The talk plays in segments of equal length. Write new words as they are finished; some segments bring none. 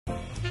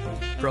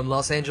From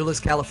Los Angeles,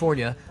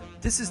 California,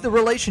 this is The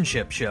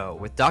Relationship Show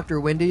with Dr.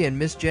 Wendy and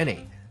Miss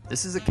Jenny.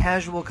 This is a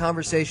casual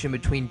conversation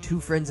between two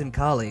friends and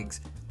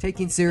colleagues,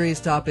 taking serious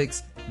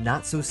topics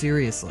not so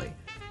seriously.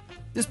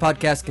 This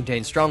podcast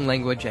contains strong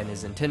language and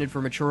is intended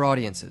for mature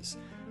audiences.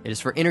 It is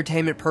for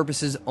entertainment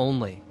purposes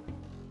only.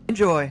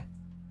 Enjoy.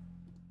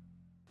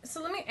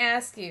 So let me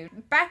ask you,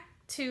 back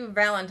to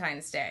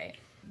Valentine's Day.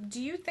 Do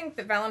you think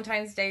that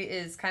Valentine's Day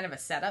is kind of a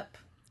setup?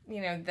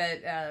 You know,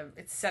 that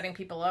it's setting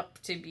people up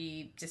to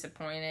be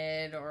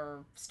disappointed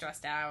or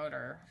stressed out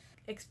or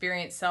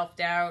experience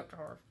self-doubt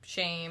or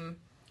shame?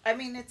 I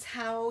mean, it's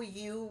how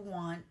you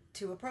want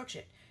to approach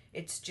it.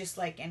 It's just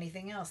like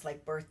anything else,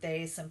 like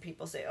birthdays. Some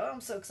people say, oh,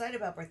 I'm so excited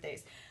about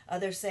birthdays.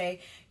 Others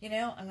say, you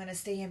know, I'm going to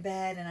stay in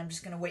bed and I'm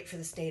just going to wait for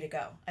this day to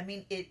go. I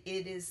mean, it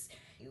is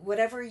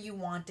whatever you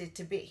want it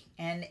to be,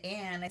 and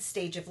a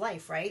stage of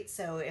life, right?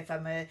 So if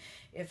I'm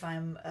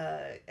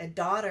a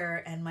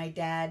daughter and my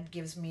dad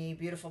gives me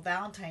beautiful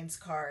Valentine's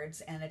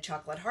cards and a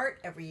chocolate heart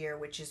every year,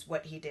 which is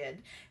what he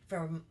did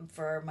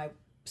for my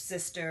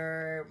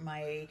sister,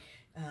 my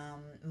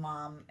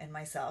mom, and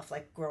myself,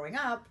 like growing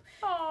up.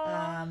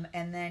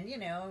 And then, you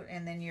know,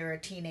 and then you're a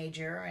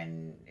teenager,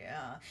 and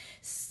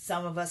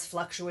some of us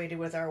fluctuated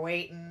with our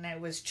weight, and I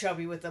was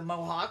chubby with a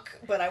mohawk,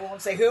 but I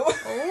won't say who.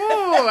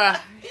 Ooh.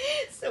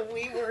 So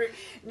we were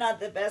not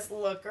the best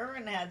looker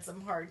and had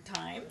some hard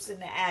times,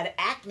 and add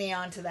acne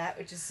onto that,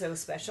 which is so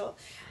special.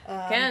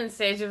 Again,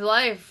 stage of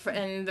life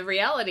and the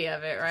reality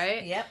of it,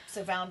 right? Yep.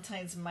 So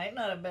Valentine's might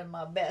not have been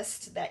my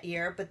best that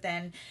year, but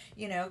then,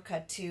 you know,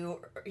 cut to,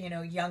 you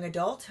know, young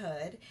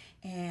adulthood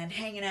and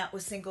hanging out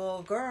with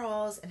single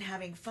girls and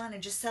having fun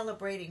and just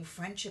celebrating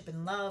friendship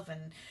and love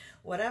and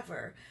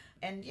whatever.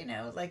 And, you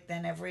know, like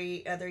then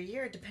every other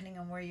year, depending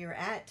on where you're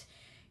at,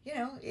 you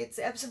know, it's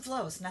ebbs and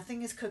flows.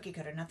 Nothing is cookie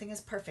cutter. Nothing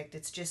is perfect.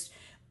 It's just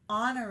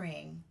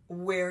honoring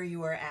where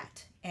you are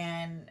at.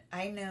 And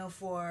I know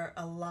for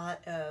a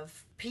lot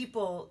of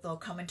people, they'll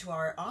come into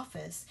our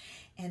office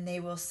and they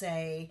will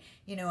say,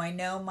 you know, I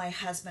know my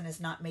husband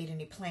has not made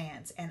any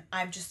plans and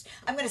I'm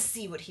going to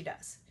see what he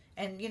does.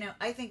 And, you know,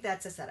 I think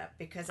that's a setup,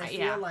 because I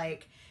feel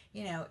like,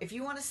 you know, if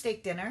you want a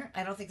steak dinner,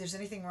 I don't think there's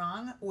anything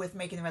wrong with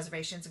making the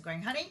reservations and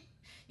going, honey,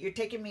 you're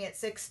taking me at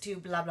 6 to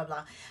blah, blah,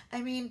 blah.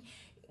 I mean,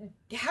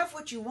 have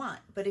what you want.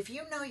 But if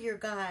you know your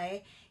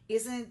guy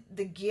isn't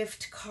the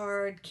gift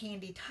card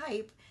candy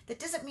type, that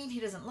doesn't mean he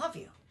doesn't love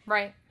you.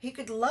 Right. He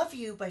could love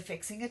you by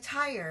fixing a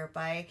tire,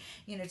 by,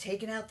 you know,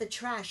 taking out the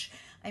trash.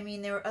 I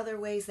mean, there are other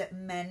ways that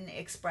men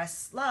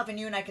express love. And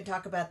you and I can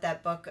talk about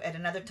that book at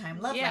another time.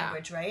 Love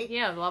Language, right?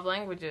 Yeah, Love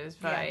Languages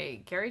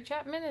by Gary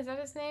Chapman. Is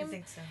that his name? I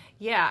think so.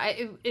 Yeah,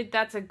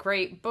 that's a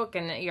great book,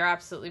 and you're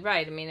absolutely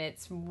right. I mean,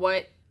 it's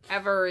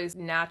whatever is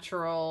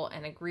natural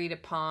and agreed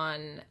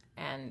upon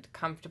and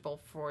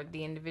comfortable for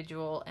the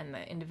individual and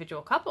the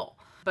individual couple.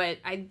 But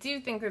I do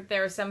think that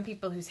there are some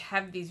people who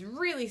have these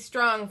really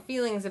strong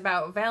feelings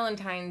about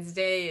Valentine's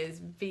Day as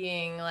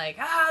being like,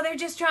 they're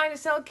just trying to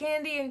sell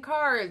candy and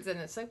cards. And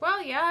it's like,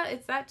 well, yeah,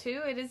 it's that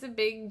too. It is a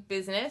big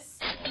business.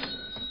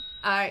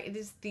 It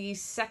is the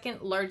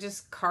second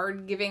largest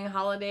card-giving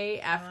holiday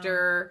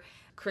after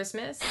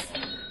Christmas.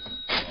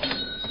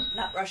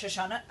 Not Rosh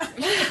Hashanah.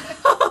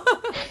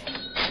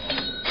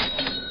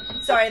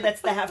 Sorry,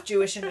 that's the half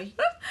Jewish in me.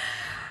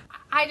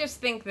 I just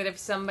think that if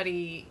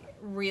somebody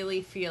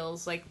really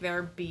feels like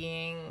they're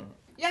being...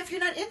 Yeah, if you're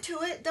not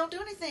into it, don't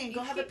do anything. Go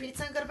have a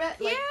pizza and go to bed.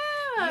 Like,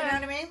 yeah. You know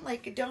what I mean?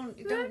 Like, don't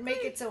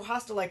make it so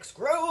hostile, like,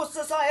 screw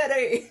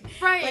society.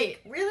 Right.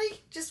 Like, really?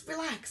 Just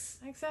relax.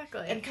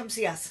 Exactly. And come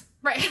see us.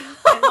 Right.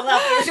 And we'll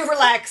help you to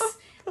relax.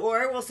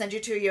 Or we'll send you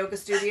to a yoga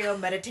studio,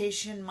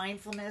 meditation,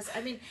 mindfulness.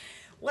 I mean,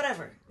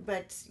 whatever.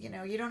 But, you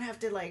know, you don't have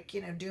to, like,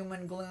 you know, doom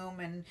and gloom.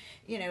 And,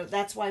 you know,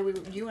 that's why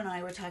you and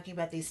I were talking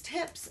about these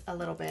tips a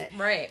little bit.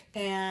 Right.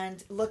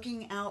 And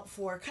looking out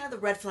for kind of the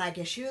red flag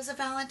issues of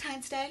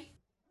Valentine's Day.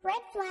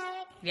 Red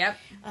flag. Yep.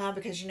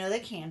 Because, you know,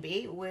 they can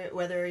be.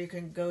 Whether you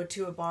can go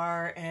to a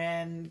bar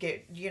and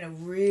get, you know,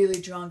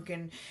 really drunk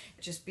and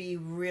just be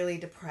really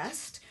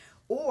depressed.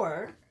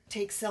 Or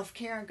take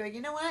self-care and go,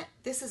 you know what?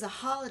 This is a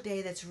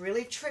holiday that's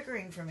really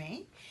triggering for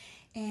me.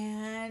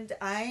 And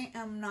I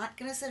am not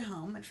going to sit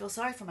home and feel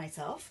sorry for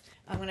myself.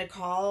 I'm going to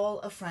call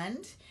a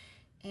friend.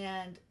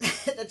 And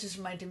that just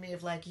reminded me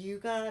of, like, you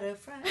got a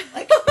friend.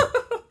 Like,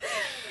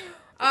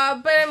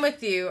 but I'm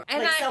with you.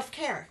 And like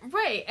self-care.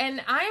 Right.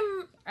 And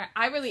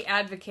I really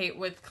advocate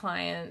with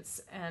clients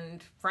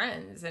and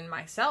friends and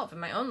myself in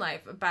my own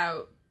life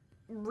about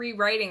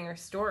rewriting your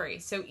story.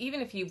 So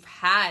even if you've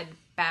had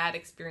bad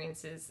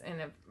experiences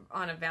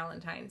on a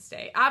Valentine's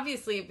Day,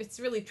 obviously if it's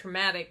really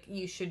traumatic,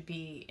 you should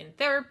be in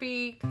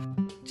therapy.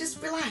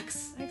 Just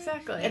relax.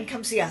 Exactly. And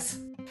come see us.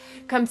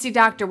 Come see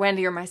Dr.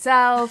 Wendy or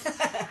myself,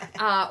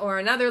 or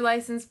another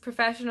licensed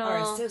professional.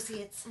 Our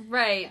associates.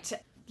 Right.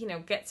 You know,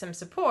 get some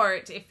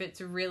support if it's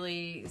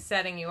really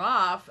setting you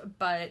off,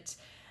 but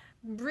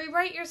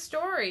rewrite your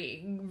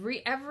story.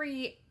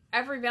 Every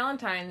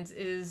Valentine's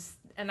is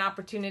an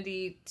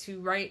opportunity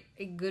to write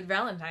a good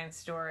Valentine's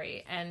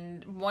story.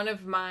 And one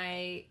of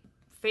my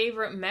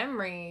favorite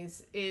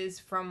memories is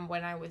from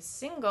when I was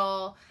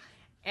single,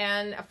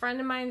 and a friend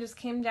of mine just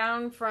came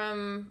down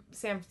from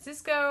San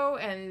Francisco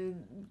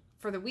and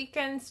for the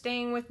weekend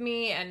staying with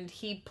me, and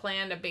he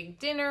planned a big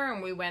dinner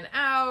and we went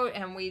out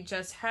and we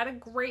just had a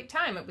great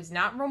time. It was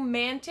not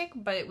romantic,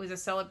 but it was a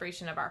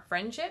celebration of our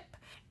friendship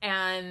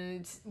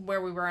and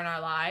where we were in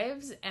our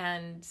lives.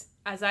 And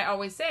as I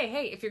always say,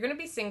 hey, if you're going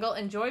to be single,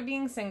 enjoy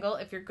being single.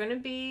 If you're going to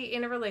be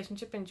in a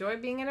relationship, enjoy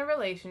being in a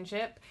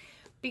relationship,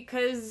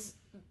 because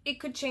it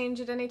could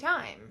change at any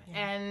time.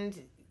 Yeah.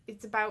 And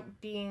it's about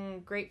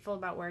being grateful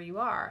about where you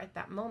are at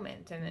that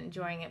moment and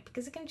enjoying it,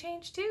 because it can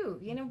change too.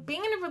 You know,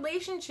 being in a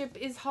relationship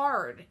is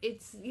hard.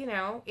 It's, you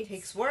know, it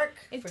takes work.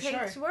 It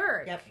takes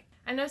work. Yep.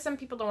 I know some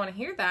people don't want to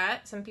hear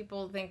that. Some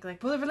people think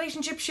like, well, the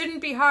relationship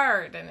shouldn't be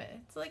hard. And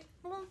it's like,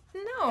 well,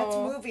 no. That's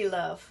movie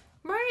love.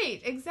 Right,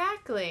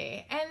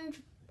 exactly.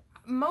 And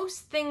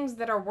most things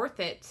that are worth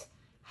it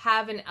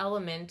have an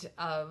element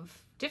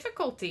of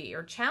difficulty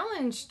or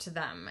challenge to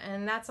them.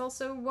 And that's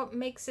also what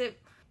makes it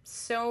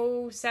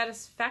so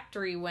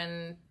satisfactory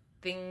when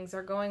things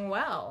are going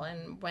well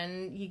and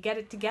when you get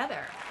it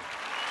together.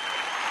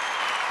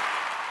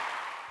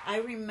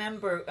 I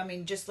remember, I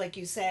mean, just like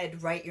you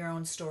said, write your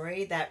own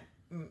story. That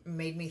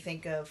made me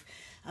think of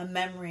a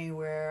memory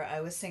where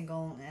I was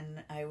single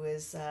and I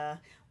was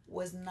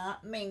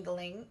not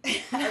mingling.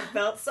 I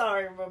felt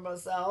sorry for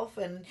myself,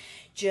 and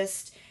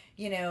just,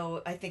 you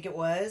know, I think it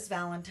was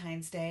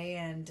Valentine's Day,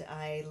 and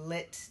I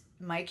lit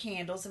my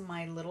candles in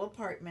my little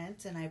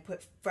apartment and I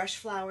put fresh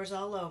flowers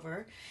all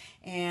over,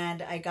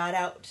 and I got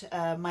out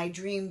my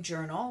dream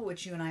journal,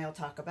 which you and I will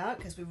talk about,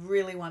 because we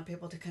really want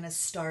people to kind of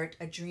start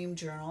a dream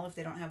journal if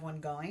they don't have one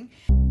going.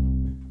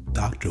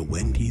 Dr.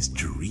 Wendy's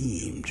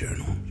dream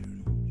journal.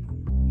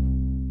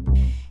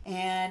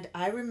 And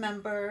I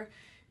remember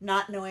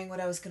not knowing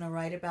what I was going to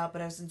write about,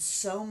 but I was in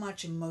so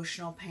much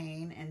emotional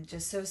pain and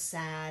just so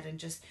sad and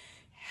just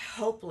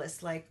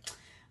hopeless, like,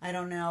 I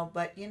don't know,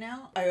 but you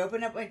know, I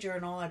opened up my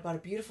journal. I bought a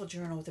beautiful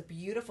journal with a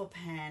beautiful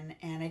pen,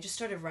 and I just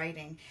started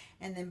writing.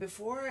 And then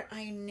before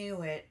I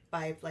knew it,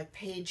 by like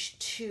page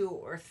 2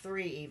 or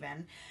 3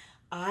 even,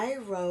 I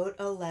wrote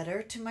a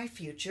letter to my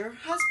future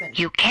husband.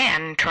 You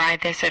can try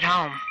this at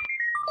home.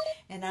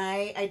 And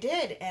I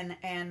did, and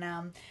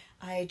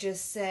I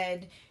just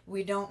said,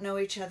 we don't know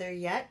each other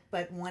yet,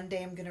 but one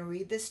day I'm going to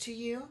read this to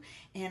you,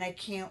 and I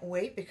can't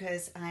wait,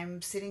 because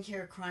I'm sitting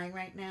here crying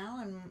right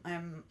now,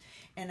 and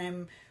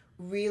I'm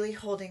really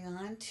holding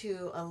on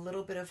to a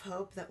little bit of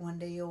hope that one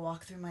day you'll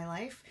walk through my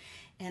life,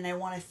 and I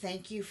want to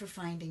thank you for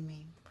finding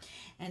me.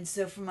 And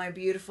so for my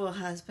beautiful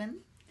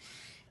husband,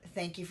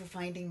 thank you for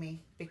finding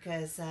me,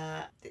 because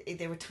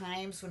there were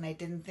times when I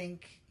didn't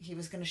think he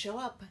was going to show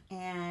up,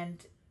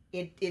 and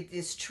it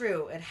is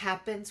true. It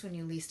happens when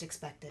you least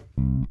expect it.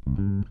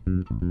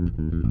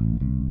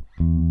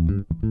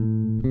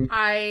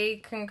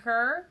 I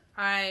concur.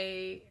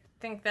 I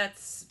think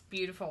that's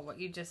beautiful what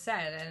you just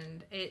said,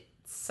 and it's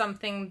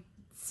something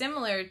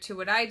similar to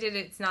what I did.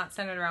 It's not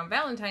centered around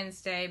Valentine's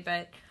Day,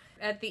 but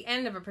at the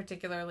end of a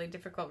particularly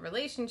difficult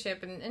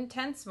relationship, an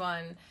intense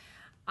one,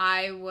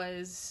 I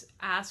was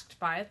asked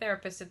by a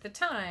therapist at the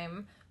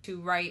time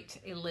to write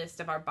a list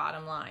of our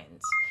bottom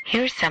lines.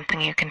 Here's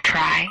something you can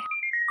try.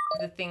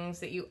 The things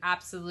that you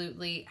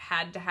absolutely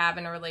had to have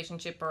in a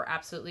relationship or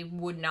absolutely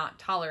would not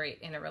tolerate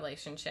in a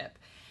relationship.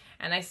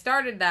 And I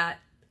started that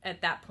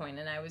at that point,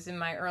 and I was in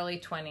my early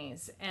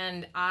 20s,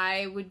 and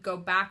I would go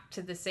back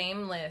to the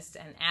same list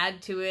and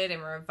add to it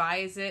and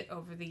revise it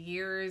over the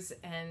years,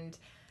 and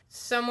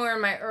somewhere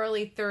in my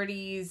early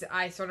 30s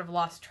I sort of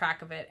lost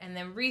track of it. And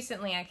then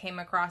recently I came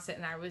across it,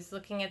 and I was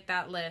looking at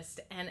that list,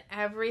 and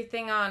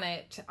everything on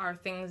it are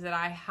things that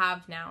I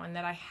have now and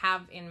that I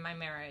have in my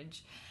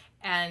marriage,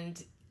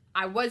 and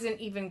I wasn't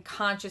even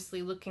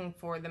consciously looking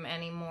for them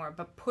anymore,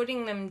 but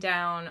putting them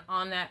down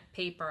on that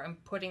paper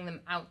and putting them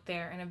out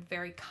there in a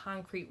very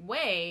concrete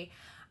way,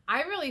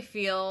 I really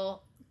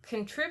feel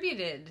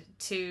contributed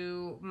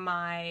to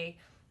my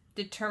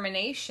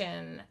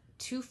determination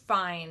to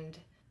find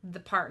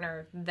the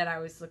partner that I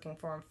was looking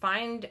for and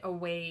find a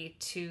way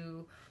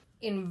to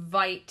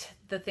invite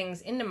the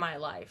things into my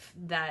life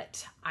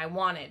that I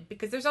wanted.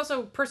 Because there's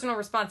also personal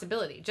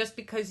responsibility. Just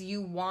because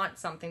you want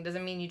something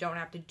doesn't mean you don't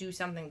have to do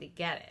something to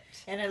get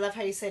it. And I love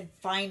how you said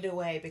find a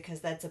way,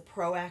 because that's a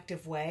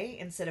proactive way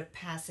instead of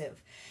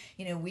passive.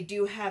 You know, we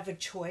do have a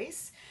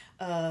choice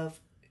of,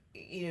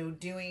 you know,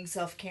 doing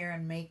self-care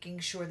and making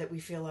sure that we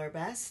feel our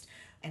best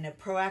in a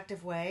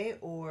proactive way,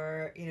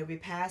 or, you know, be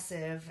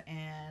passive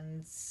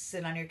and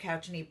sit on your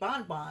couch and eat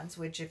bonbons,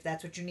 which if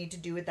that's what you need to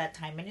do at that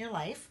time in your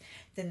life,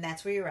 then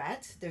that's where you're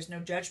at. There's no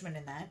judgment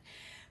in that.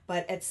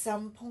 But at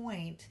some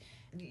point,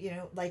 you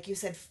know, like you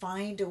said,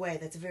 find a way.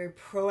 That's a very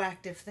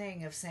proactive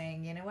thing of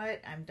saying, you know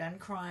what, I'm done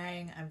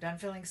crying, I'm done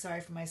feeling sorry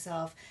for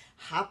myself,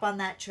 hop on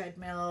that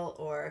treadmill,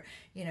 or,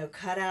 you know,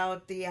 cut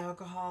out the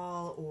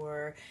alcohol,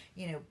 or,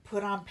 you know,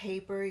 put on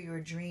paper your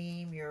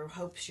dream, your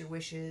hopes, your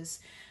wishes.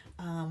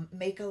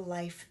 Make a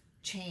life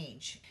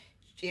change.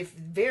 If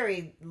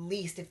very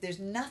least, if there's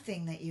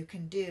nothing that you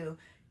can do,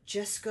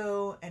 just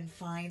go and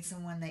find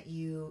someone that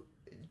you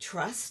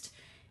trust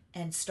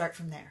and start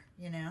from there,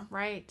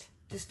 Right.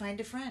 Just find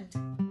a friend.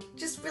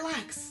 Just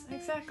relax.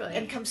 Exactly.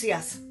 And come see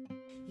us.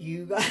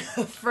 You got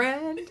a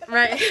friend.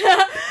 Right.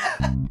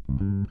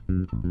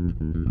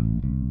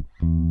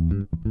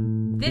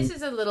 This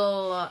is a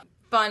little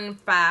fun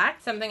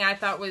fact, something I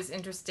thought was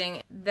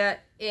interesting,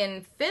 that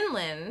in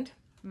Finland,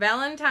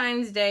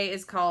 Valentine's Day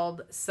is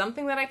called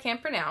something that I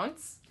can't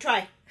pronounce.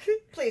 Try.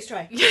 Please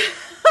try.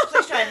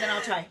 Please try, and then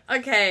I'll try.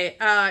 Okay,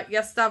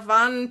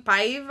 Ystävän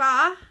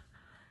päivä.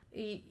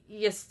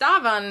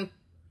 Ystävän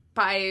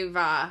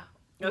päivä,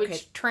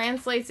 which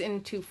translates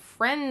into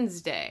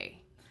Friend's Day.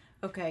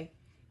 Okay.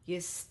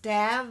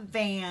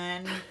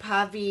 Ystävän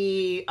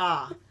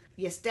päivä.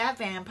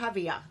 Ystävän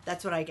päivä.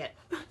 That's what I get.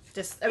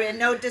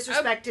 No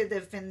disrespect to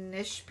the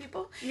Finnish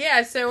people.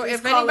 Yeah, so Please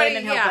if call anybody, in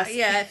and help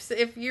us.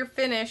 if you're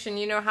Finnish and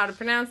you know how to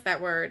pronounce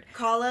that word,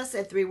 call us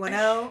at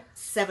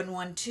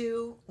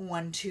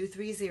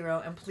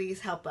 310-712-1230 and please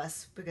help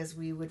us because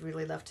we would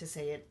really love to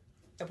say it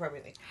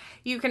appropriately.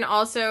 You can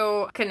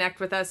also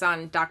connect with us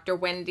on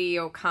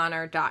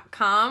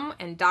drwendyo'connor.com,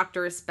 and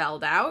doctor is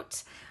spelled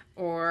out,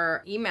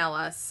 or email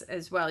us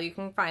as well. You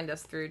can find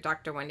us through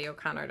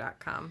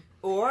drwendyo'connor.com.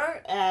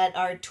 Or at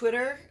our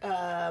Twitter,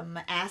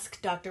 Ask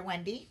Dr.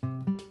 Wendy.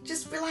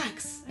 Just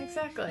relax.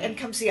 Exactly. And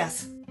come see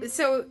us.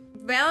 So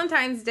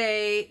Valentine's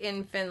Day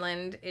in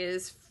Finland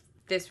is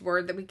this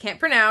word that we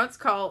can't pronounce,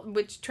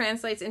 which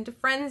translates into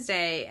Friend's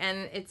Day.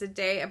 And it's a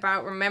day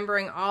about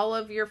remembering all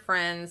of your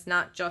friends,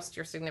 not just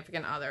your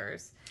significant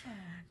others.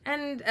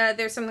 And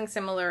there's something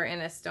similar in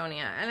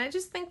Estonia. And I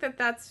just think that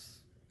that's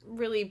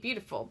really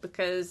beautiful,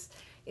 because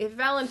if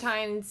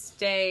Valentine's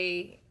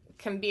Day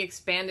can be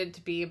expanded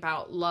to be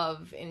about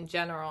love in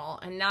general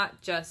and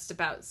not just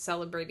about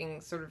celebrating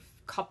sort of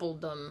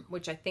coupledom,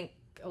 which I think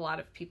a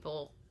lot of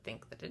people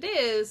think that it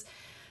is,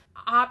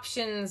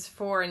 options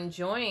for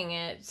enjoying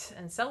it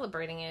and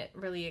celebrating it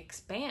really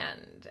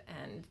expand,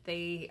 and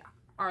they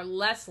are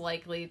less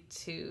likely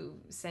to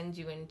send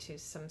you into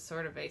some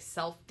sort of a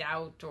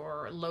self-doubt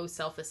or low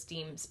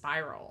self-esteem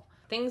spiral.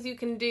 Things you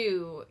can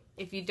do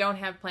if you don't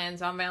have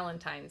plans on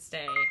Valentine's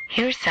Day.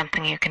 Here's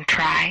something you can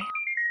try.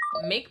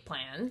 Make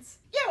plans.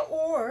 Yeah,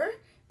 or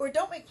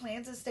don't make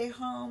plans and stay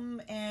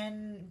home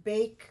and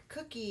bake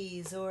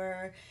cookies,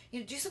 or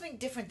do something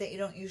different that you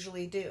don't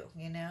usually do.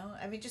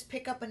 I mean, just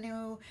pick up a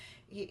new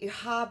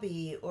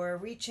hobby or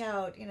reach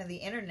out. The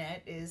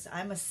internet is.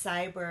 I'm a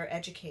cyber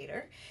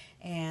educator,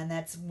 and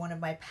that's one of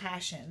my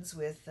passions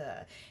with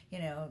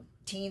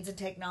teens in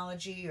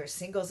technology, or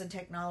singles in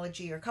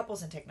technology, or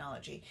couples in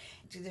technology.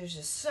 There's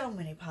just so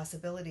many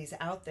possibilities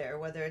out there,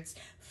 whether it's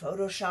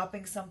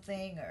photoshopping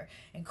something or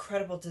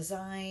incredible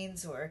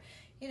designs, or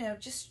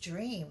just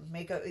dream,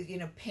 make a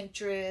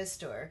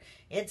Pinterest or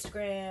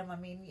Instagram. I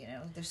mean,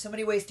 there's so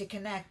many ways to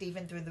connect,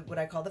 even through what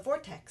I call the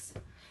vortex.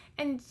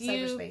 And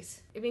cyberspace.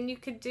 You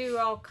could do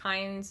all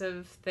kinds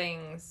of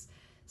things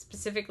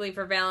specifically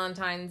for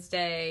Valentine's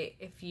Day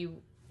if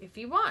you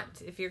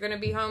want. If you're going to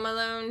be home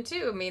alone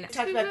too. I mean,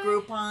 talked about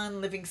Groupon,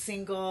 Living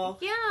Single.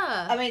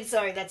 Yeah. I mean,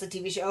 sorry, that's a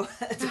TV show.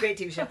 It's a great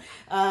TV show.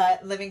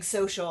 Living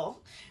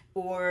Social,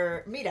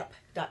 or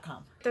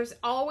meetup.com. There's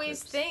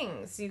always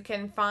things you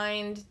can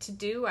find to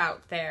do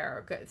out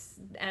there.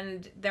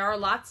 And there are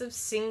lots of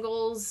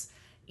singles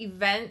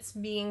events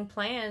being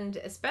planned,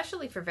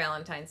 especially for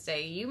Valentine's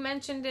Day. You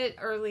mentioned it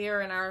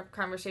earlier in our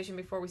conversation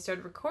before we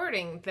started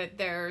recording, that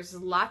there's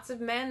lots of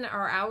men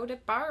are out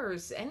at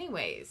bars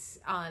anyways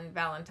on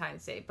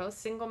Valentine's Day, both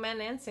single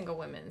men and single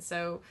women.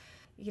 So,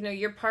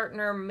 your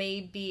partner may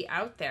be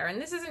out there.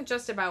 And this isn't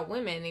just about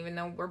women, even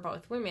though we're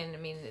both women. I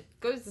mean, it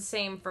goes the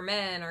same for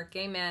men or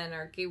gay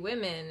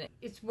women.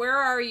 It's where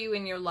are you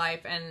in your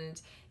life?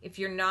 And if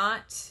you're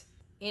not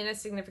in a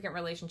significant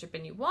relationship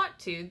and you want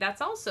to,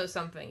 that's also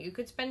something. You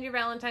could spend your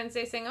Valentine's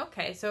Day saying,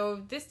 okay,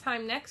 so this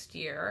time next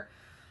year,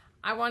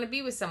 I want to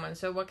be with someone.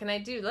 So what can I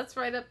do? Let's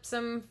write up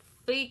some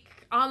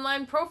fake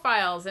online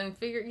profiles and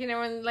figure,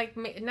 and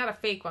not a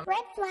fake one,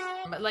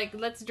 but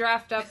let's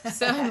draft up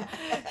some.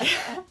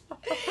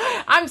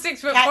 I'm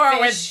 6'4"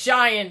 with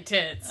giant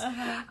tits.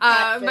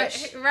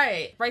 But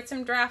right, write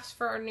some drafts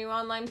for our new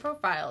online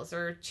profiles,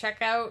 or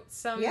check out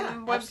some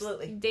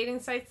dating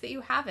sites that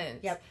you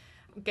haven't. Yep.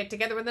 Get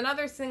together with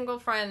another single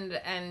friend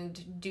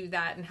and do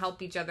that and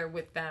help each other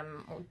with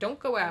them. Or don't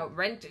go out.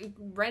 Rent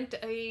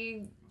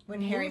a When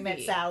movie. Harry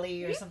Met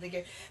Sally or something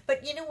good.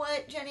 But you know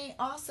what, Jenny?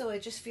 Also, I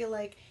just feel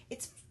like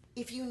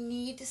if you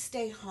need to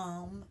stay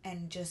home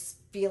and just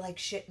feel like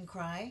shit and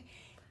cry,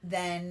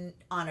 then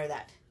honor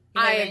that.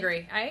 I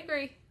agree.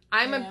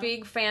 I'm a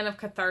big fan of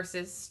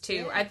catharsis too.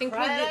 Yeah, I think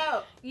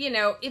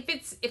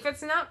if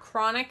it's not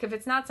chronic, if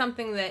it's not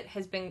something that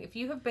if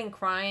you have been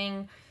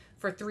crying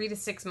for 3 to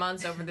 6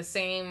 months over the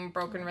same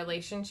broken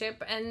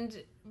relationship,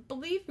 and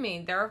believe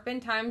me, there have been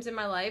times in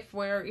my life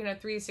where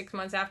 3 to 6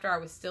 months after, I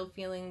was still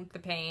feeling the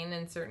pain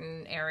in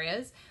certain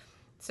areas.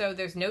 So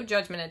there's no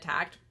judgment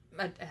attached.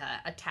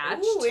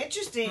 Ooh,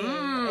 interesting.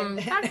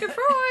 Dr.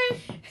 Freud.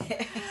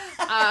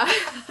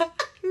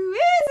 Who is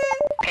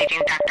it?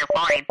 Paging Dr.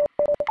 Freud.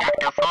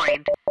 Dr.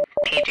 Freud.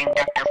 Paging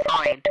Dr.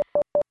 Freud.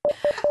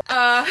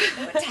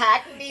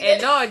 Attack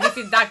needed. Hello, this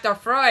is Dr.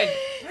 Freud.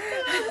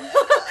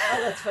 Oh,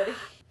 that's funny.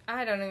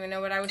 I don't even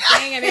know what I was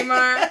saying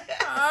anymore.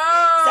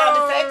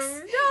 Sound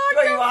effects?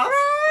 Throw you off?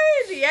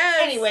 Freud, yes.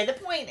 Anyway, the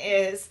point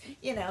is,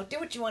 do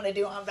what you want to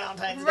do on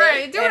Valentine's Day.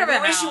 Right, do whatever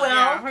and wish you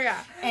well.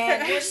 Yeah.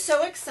 And we're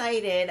so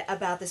excited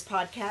about this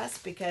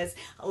podcast because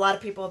a lot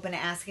of people have been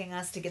asking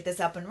us to get this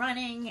up and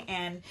running,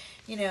 and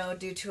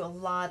due to a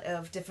lot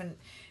of different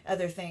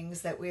other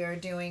things that we are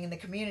doing in the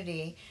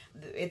community,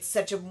 it's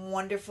such a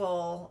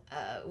wonderful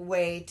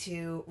way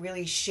to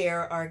really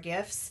share our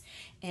gifts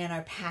and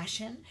our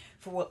passion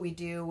for what we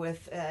do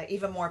with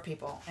even more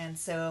people. And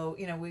so,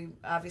 we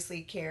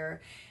obviously care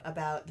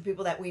about the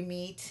people that we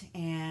meet,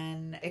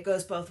 and it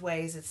goes both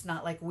ways. It's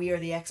not like we are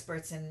the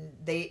experts and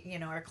they,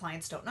 our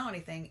clients don't know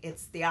anything.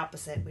 It's the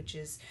opposite, which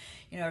is,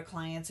 our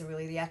clients are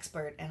really the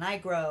expert. And I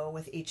grow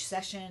with each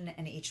session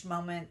and each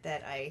moment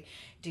that I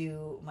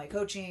do my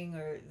coaching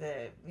or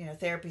the,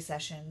 therapy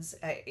sessions,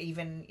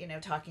 even,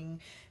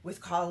 talking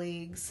with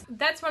colleagues.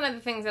 That's one of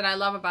the things that I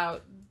love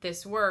about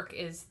this work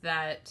is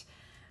that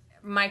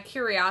my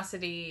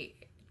curiosity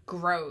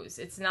grows.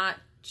 It's not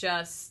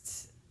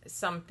just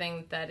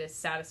something that is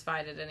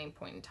satisfied at any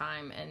point in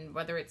time, and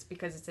whether it's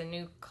because it's a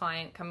new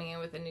client coming in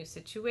with a new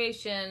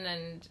situation,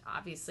 and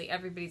obviously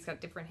everybody's got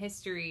different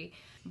history,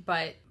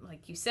 but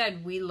like you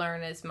said, we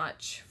learn as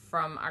much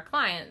from our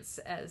clients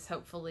as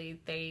hopefully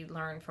they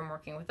learn from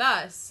working with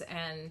us.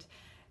 And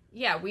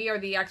yeah, we are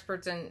the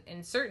experts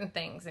in certain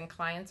things, and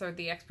clients are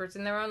the experts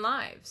in their own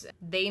lives.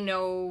 They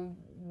know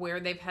where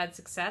they've had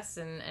success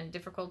and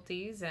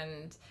difficulties,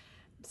 and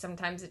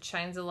sometimes it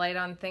shines a light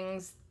on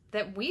things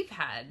that we've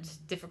had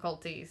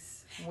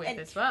difficulties with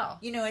as well.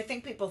 I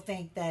think people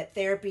think that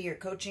therapy or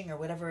coaching or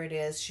whatever it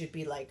is should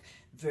be like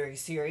very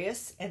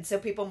serious. And so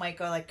people might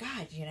go like,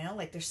 God,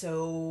 like they're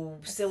so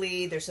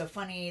silly, they're so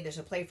funny, they're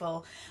so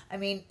playful. I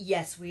mean,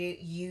 yes, we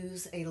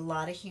use a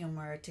lot of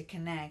humor to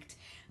connect,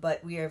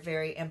 but we are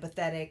very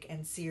empathetic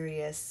and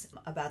serious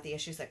about the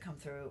issues that come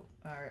through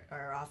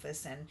our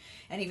office and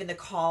even the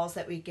calls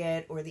that we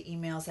get or the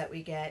emails that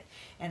we get.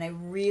 And I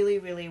really,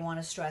 really want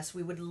to stress,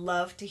 we would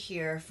love to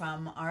hear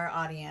from our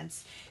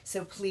audience.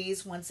 So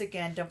please, once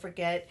again, don't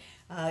forget,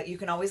 you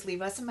can always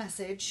leave us a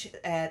message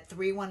at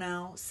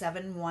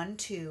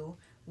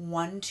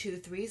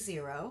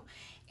 310-712-1230.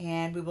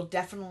 And we will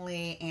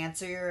definitely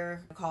answer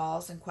your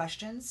calls and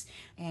questions.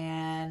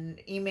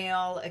 And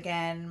email,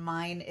 again,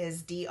 mine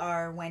is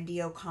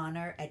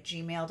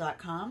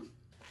drwendyo'connor@gmail.com.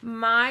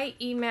 My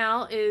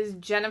email is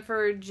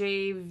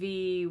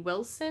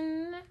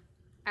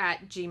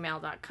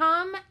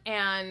jenniferjvwilson@gmail.com.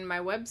 And my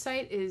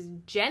website is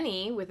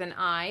Jenni, with an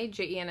I,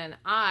 Jenni,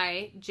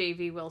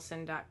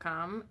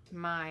 jvwilson.com.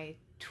 My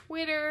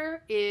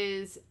Twitter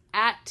is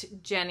at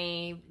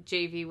Jenni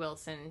JV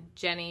Wilson.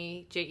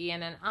 Jenni,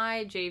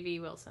 Jenni, JV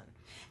Wilson.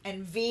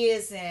 And V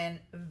is in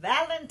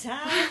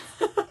Valentine.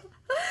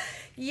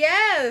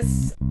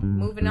 Yes.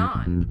 Moving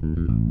on.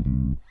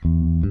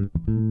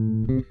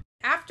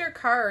 After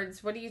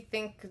cards, what do you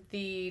think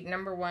the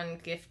number one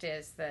gift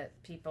is that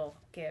people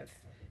give?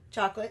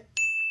 Chocolate.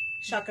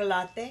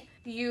 Chocolate.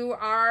 You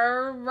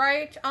are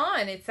right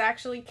on. It's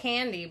actually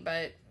candy,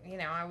 but,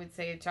 I would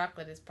say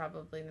chocolate is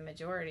probably the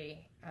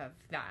majority of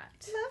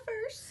that.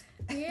 Lovers.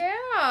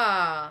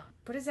 Yeah.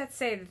 What does that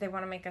say? That they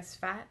want to make us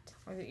fat?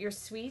 Or that you're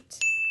sweet?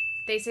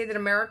 They say that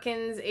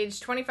Americans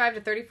aged 25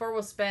 to 34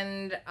 will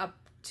spend up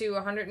to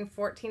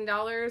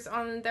 $114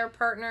 on their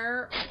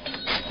partner.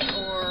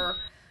 Or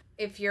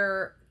if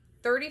you're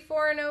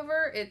 34 and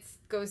over, it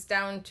goes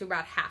down to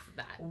about half of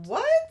that.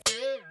 What?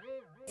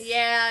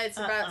 Yeah, it's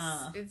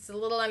it's a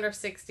little under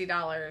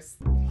 $60.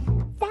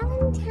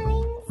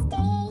 Valentine's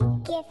Day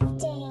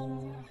gifting.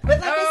 But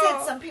like I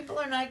said, some people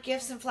are not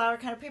gifts and flower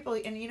kind of people.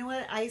 And you know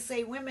what? I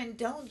say, women,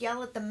 don't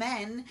yell at the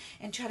men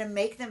and try to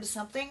make them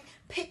something.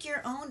 Pick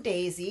your own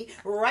daisy,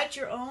 write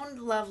your own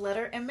love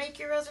letter, and make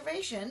your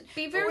reservation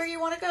for where you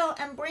want to go,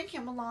 and bring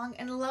him along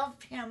and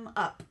love him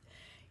up.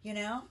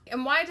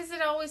 And why does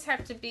it always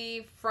have to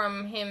be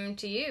from him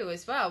to you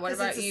as well? What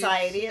about in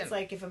society, it's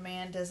like if a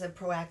man doesn't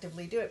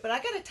proactively do it. But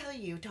I got to tell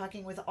you,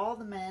 talking with all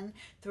the men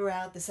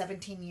throughout the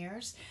 17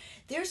 years,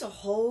 there's a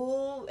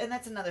whole, and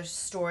that's another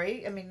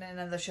story,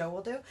 another show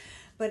we'll do,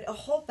 but a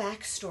whole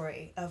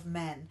backstory of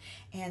men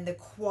and the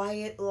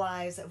quiet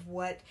lives of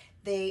what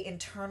they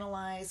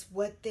internalize,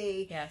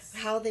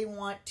 how they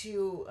want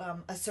to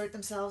assert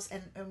themselves,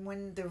 and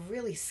when they're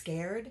really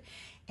scared.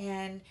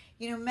 And,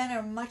 men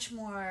are much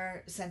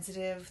more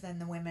sensitive than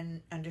the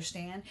women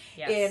understand.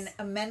 Yes.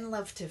 And men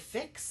love to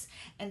fix.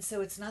 And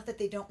so it's not that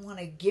they don't want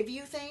to give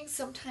you things.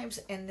 Sometimes,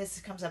 and this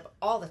comes up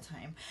all the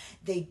time,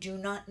 they do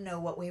not know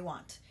what we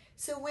want.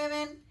 So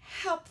women,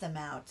 help them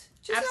out.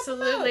 Just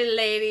absolutely, help them out.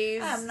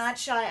 ladies. I'm not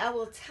shy. I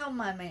will tell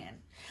my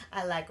man.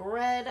 I like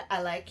red,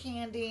 I like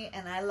candy,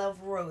 and I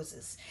love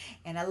roses.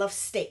 And I love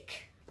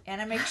steak.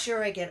 And I make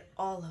sure I get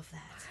all of that.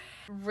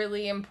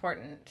 really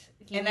important.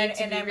 And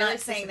I'm not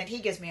saying that he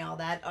gives me all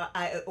that,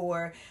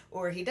 or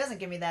he doesn't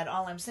give me that.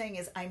 All I'm saying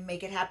is I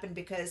make it happen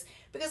because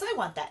I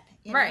want that.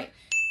 You know? Right.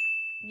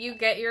 You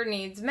get your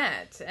needs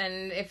met.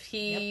 And if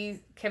he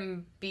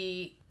can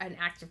be an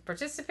active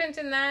participant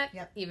in that,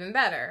 even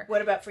better.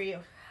 What about for you?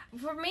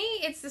 For me,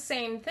 it's the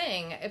same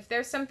thing. If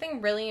there's something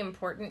really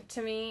important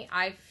to me,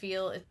 I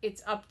feel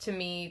it's up to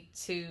me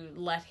to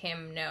let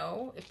him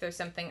know. If there's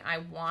something I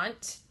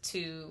want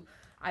to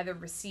either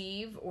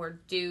receive or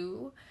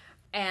do.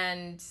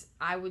 And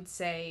I would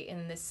say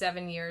in the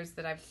 7 years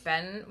that I've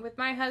been with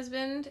my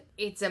husband,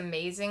 it's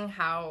amazing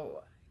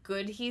how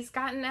good he's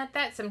gotten at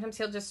that. Sometimes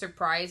he'll just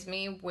surprise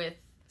me with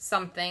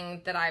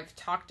something that I've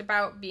talked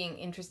about being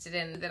interested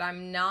in that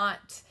I'm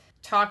not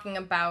talking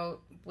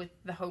about with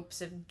the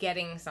hopes of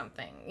getting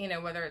something, you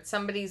know, whether it's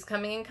somebody's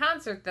coming in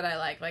concert that I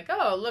like,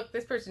 oh, look,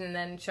 this person, and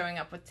then showing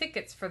up with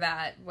tickets for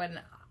that when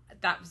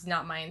that was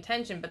not my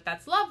intention, but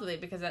that's lovely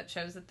because that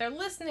shows that they're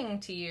listening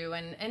to you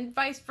and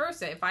vice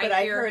versa.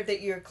 I heard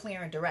that you're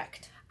clear and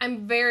direct.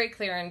 I'm very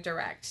clear and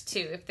direct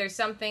too. If there's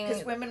something,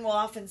 because women will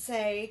often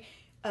say,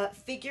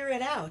 figure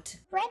it out.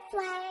 Red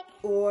flag.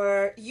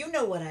 Or, you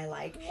know what I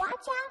like. Watch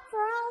out for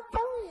all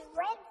those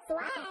red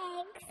flags.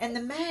 And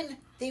the men,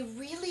 they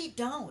really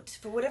don't.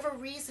 For whatever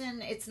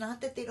reason, it's not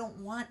that they don't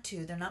want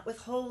to. They're not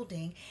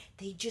withholding.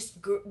 They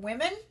just,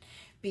 women,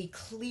 be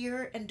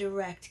clear and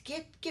direct.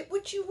 Get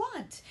what you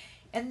want.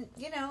 And,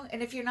 you know,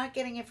 and if you're not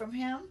getting it from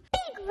him,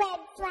 big red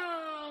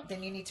flag.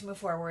 Then you need to move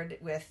forward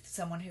with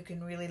someone who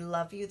can really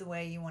love you the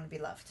way you want to be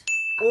loved.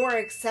 Or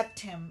accept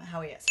him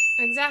how he is.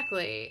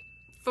 Exactly.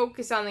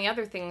 Focus on the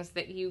other things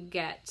that you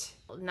get,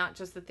 not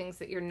just the things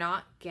that you're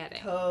not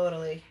getting.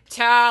 Totally.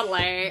 I'm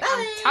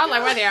totally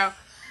with you.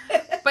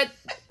 But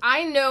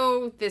I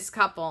know this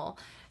couple.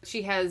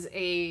 She has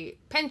a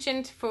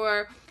penchant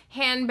for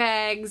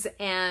handbags,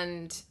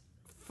 and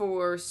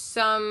for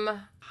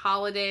some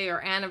holiday or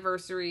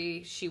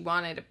anniversary, she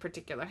wanted a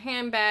particular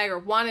handbag or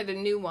wanted a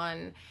new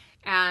one,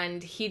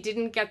 and he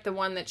didn't get the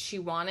one that she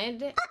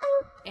wanted.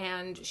 Uh-oh.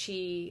 And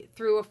she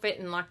threw a fit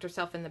and locked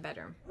herself in the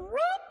bedroom.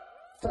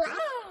 Flag.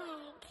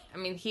 I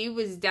mean, he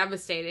was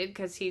devastated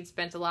because he'd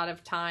spent a lot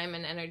of time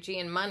and energy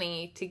and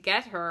money to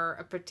get her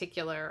a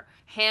particular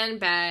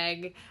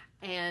handbag,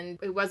 and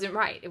it wasn't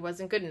right. It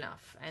wasn't good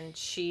enough. And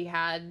she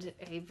had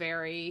a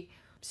very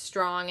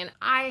strong, and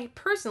I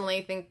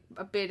personally think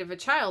a bit of a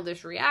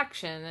childish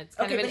reaction. It's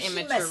kind of an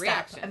immature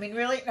reaction. I mean,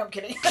 really? No, I'm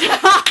kidding.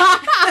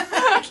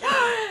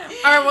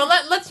 All right, well,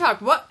 let's talk.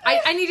 What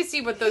I need to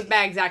see what those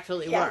bags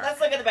actually were. Let's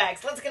look at the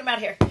bags. Let's get them out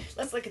here.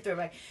 Let's look at their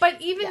bag.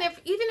 But even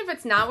if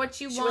it's not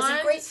what you want, she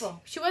wasn't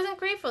grateful. She wasn't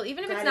grateful.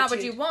 Even if it's not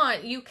what you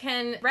want, you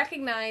can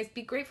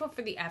be grateful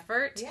for the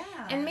effort. Yeah.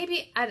 And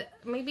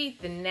maybe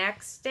the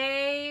next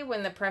day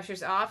when the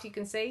pressure's off, you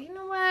can say, you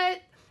know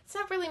what? It's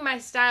not really my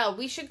style.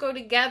 We should go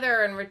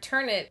together and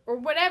return it or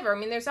whatever. I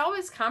mean, there's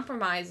always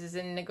compromises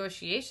and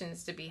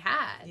negotiations to be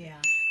had.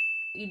 Yeah.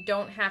 You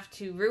don't have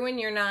to ruin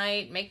your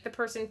night, make the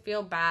person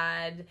feel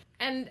bad.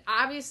 And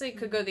obviously it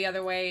could go the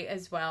other way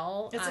as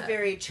well. It's a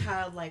very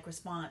childlike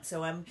response.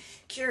 So I'm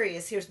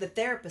curious. Here's the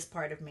therapist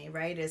part of me,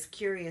 right? Is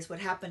curious what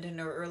happened in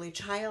her early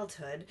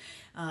childhood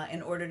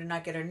in order to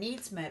not get her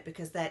needs met,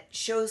 because that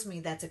shows me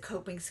that's a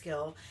coping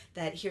skill,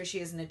 that here she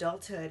is in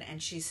adulthood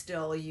and she's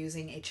still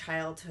using a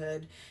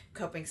childhood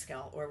coping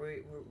skill or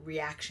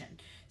reaction.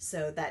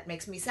 So that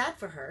makes me sad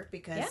for her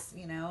because,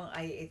 you know,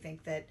 I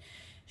think that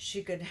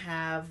she could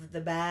have the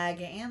bag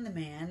and the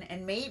man,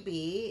 and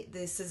maybe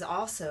this is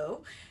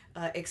also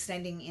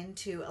extending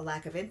into a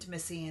lack of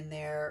intimacy in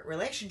their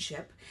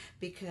relationship,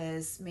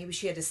 because maybe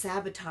she had to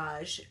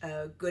sabotage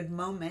a good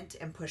moment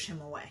and push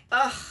him away.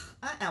 Ugh,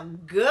 I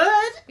am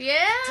good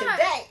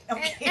today.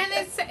 Okay. And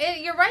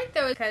you're right,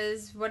 though,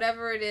 because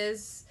whatever it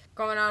is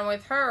going on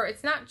with her,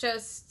 it's not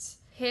just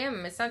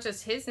him. It's not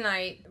just his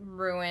night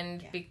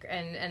ruined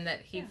and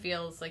that he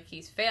feels like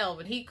he's failed,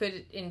 but he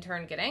could in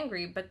turn get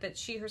angry, but that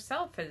she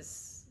herself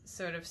has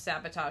sort of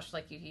sabotaged,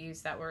 like you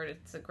used that word,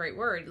 it's a great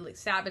word, like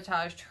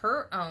sabotaged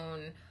her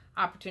own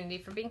opportunity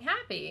for being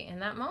happy in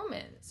that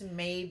moment. So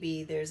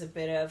maybe there's a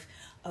bit of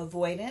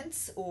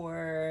avoidance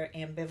or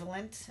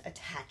ambivalent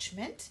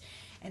attachment,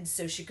 and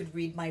so she could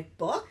read my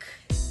book.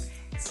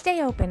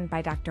 Stay Open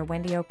by Dr.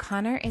 Wendy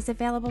O'Connor is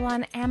available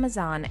on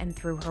Amazon and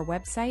through her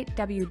website,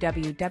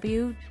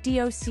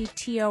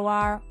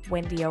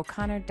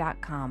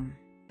 www.doctorwendyo'connor.com.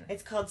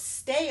 It's called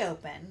Stay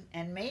Open,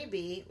 and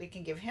maybe we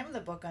can give him the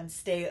book on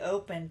Stay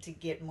Open to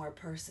get more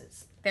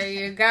purses. There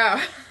you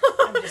go.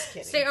 I'm just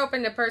kidding. Stay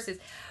open to purses.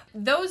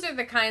 Those are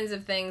the kinds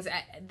of things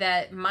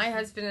that my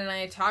husband and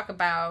I talk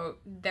about.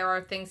 There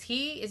are things,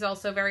 he is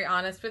also very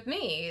honest with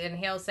me, and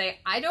he'll say,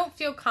 I don't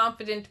feel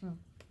confident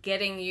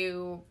getting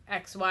you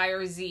X, Y,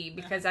 or Z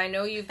because I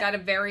know you've got a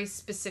very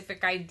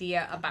specific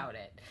idea about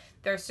it.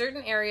 There are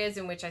certain areas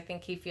in which I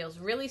think he feels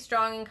really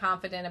strong and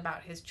confident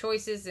about his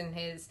choices and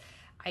his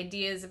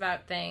ideas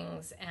about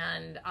things,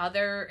 and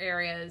other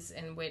areas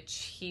in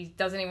which he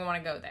doesn't even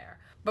want to go there.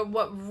 But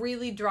what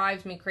really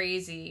drives me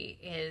crazy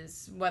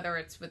is, whether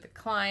it's with a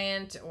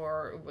client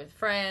or with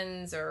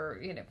friends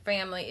or,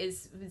 family,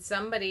 is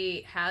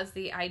somebody has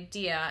the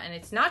idea, and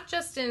it's not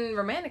just in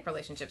romantic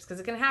relationships, because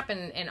it can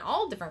happen in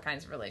all different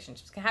kinds of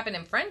relationships. It can happen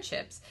in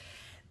friendships,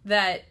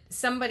 that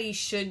somebody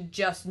should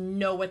just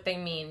know what they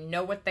mean,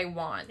 know what they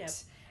want.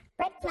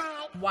 Red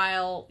flag.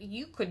 While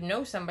you could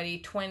know somebody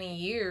 20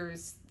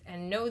 years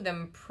and know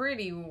them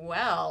pretty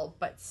well,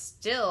 but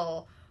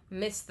still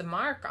miss the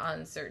mark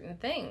on certain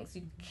things.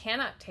 You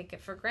cannot take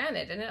it for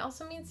granted. And it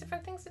also means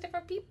different things to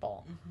different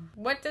people.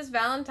 Mm-hmm. What does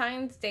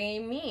Valentine's Day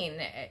mean?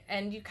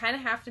 And you kind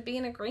of have to be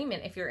in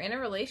agreement. If you're in a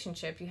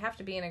relationship, you have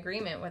to be in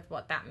agreement with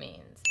what that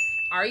means.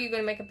 Are you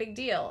going to make a big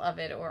deal of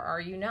it, or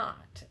are you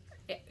not?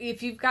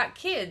 If you've got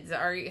kids,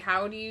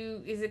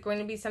 is it going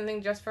to be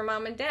something just for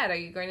mom and dad? Are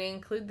you going to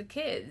include the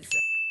kids?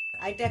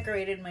 I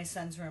decorated my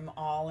son's room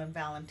all in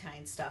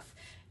Valentine stuff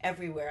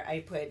everywhere.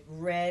 I put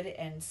red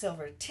and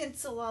silver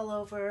tinsel all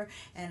over,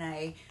 and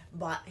I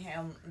bought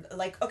him,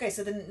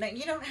 so then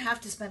you don't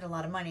have to spend a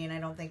lot of money, and I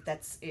don't think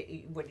that's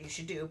what you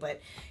should do, but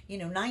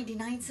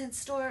 99-cent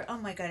store, oh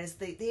my god,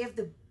 they have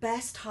the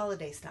best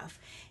holiday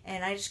stuff.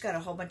 And I just got a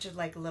whole bunch of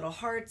little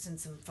hearts and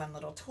some fun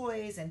little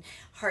toys, and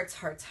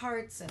hearts,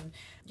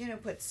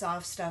 and put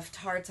soft stuffed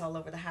hearts all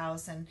over the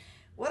house, and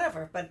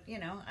whatever. But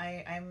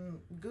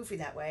I'm goofy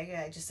that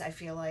way. I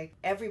feel like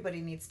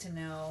everybody needs to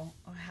know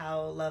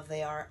how loved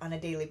they are on a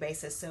daily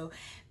basis. So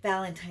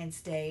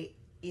Valentine's Day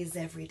is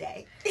every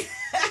day.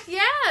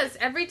 Yes,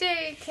 every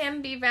day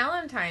can be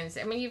Valentine's.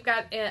 I mean, you've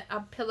got a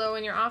pillow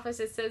in your office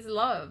that says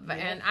love,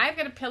 and I've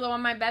got a pillow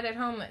on my bed at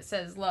home that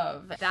says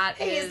love.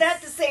 Is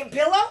that the same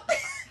pillow?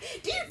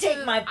 Do you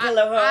take my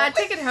pillow home? I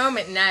take it home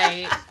at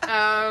night.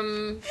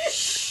 Darn.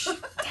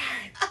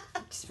 I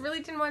just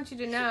really didn't want you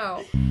to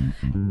know.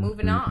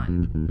 Moving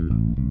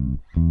on.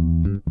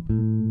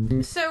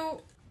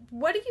 So,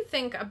 what do you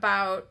think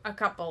about a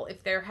couple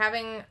if they're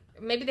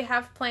maybe they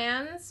have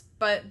plans,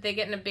 but they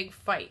get in a big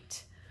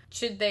fight?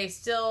 Should they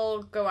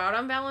still go out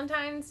on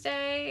Valentine's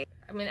Day?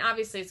 I mean,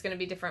 obviously it's going to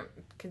be different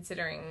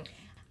considering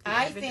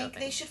I think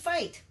they should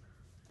fight.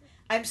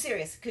 I'm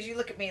serious, because you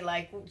look at me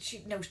like, she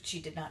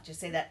did not just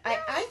say that.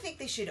 I think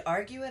they should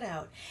argue it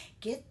out.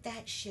 Get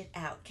that shit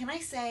out. Can I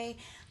say,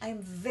 I'm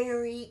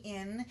very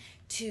in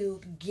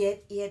to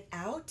get it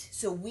out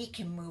so we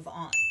can move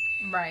on.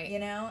 Right.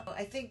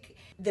 I think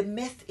the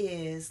myth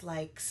is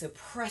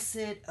suppress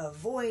it,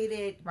 avoid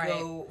it,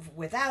 go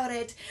without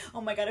it.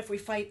 Oh my God, if we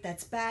fight,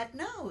 that's bad.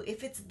 No,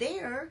 if it's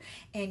there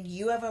and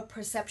you have a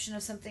perception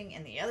of something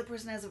and the other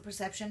person has a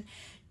perception,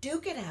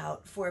 duke it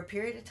out for a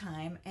period of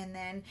time. And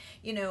then,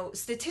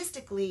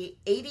 statistically,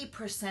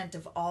 80%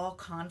 of all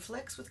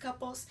conflicts with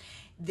couples,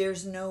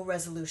 there's no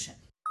resolution.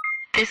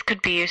 This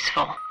could be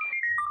useful.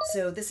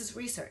 So this is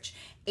research.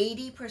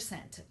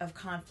 80% of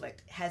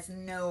conflict has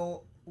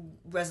no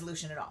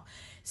resolution at all.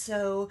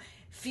 So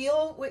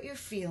feel what you're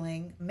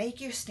feeling,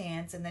 make your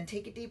stance, and then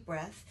take a deep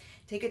breath,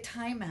 take a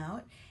time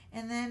out,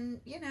 and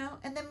then,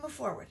 and then move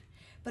forward.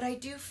 But I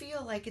do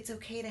feel like it's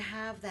okay to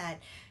have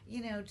that,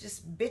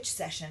 just bitch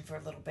session for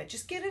a little bit.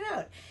 Just get it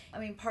out. I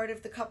mean, part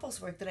of the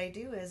couples work that I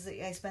do is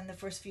I spend the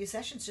first few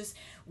sessions just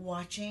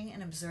watching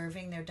and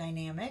observing their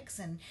dynamics,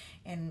 and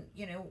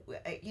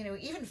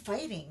even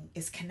fighting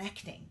is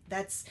connecting.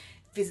 That's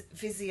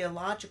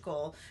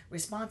physiological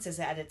responses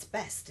at its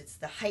best. It's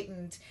the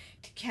heightened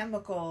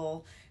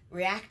chemical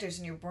reactors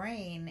in your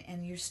brain,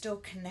 and you're still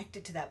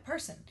connected to that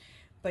person.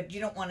 But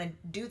you don't want to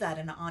do that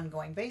on an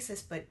ongoing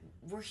basis. But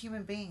we're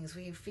human beings.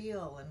 We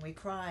feel and we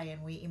cry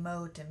and we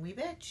emote and we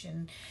bitch.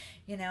 And,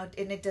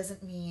 and it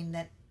doesn't mean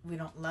that we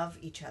don't love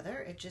each other.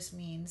 It just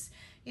means,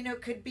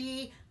 it could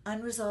be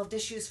unresolved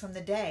issues from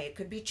the day. It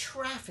could be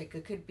traffic.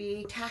 It could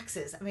be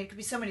taxes. I mean, it could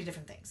be so many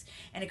different things.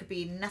 And it could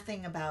be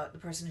nothing about the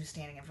person who's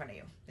standing in front of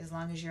you. As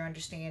long as you're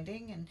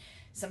understanding. And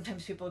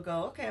sometimes people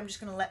go, okay, I'm just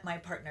going to let my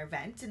partner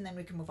vent and then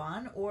we can move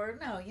on. Or,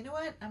 no, you know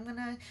what? I'm going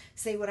to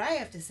say what I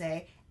have to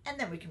say, and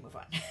then we can move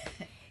on.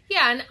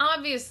 Yeah, and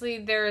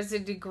obviously there is a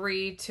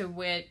degree to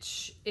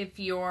which, if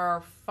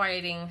your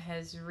fighting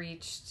has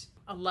reached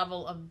a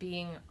level of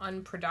being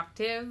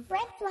unproductive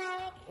Red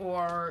flag.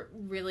 or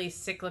really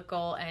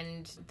cyclical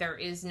and there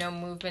is no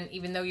movement,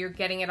 even though you're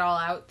getting it all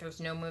out, there's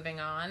no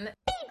moving on,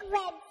 Big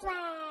red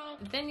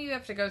flag. then you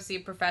have to go see a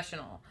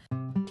professional.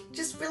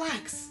 Just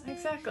relax.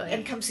 Exactly.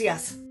 And come see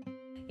us.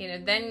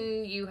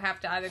 Then you have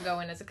to either go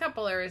in as a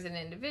couple or as an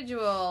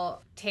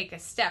individual, take a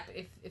step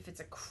if it's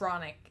a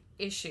chronic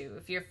issue.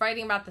 If you're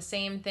fighting about the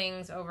same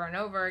things over and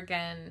over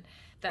again,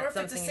 that's or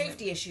if it's a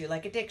safety issue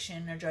like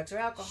addiction or drugs or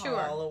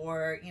alcohol,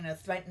 or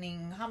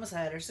threatening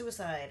homicide or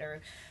suicide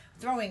or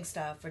throwing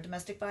stuff or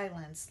domestic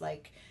violence,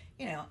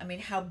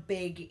 how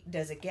big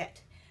does it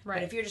get? Right.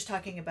 But if you're just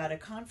talking about a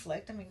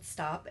conflict,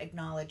 stop,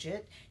 acknowledge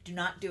it. Do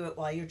not do it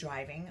while you're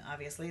driving.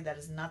 Obviously, that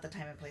is not the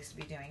time and place to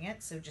be doing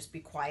it. So just be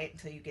quiet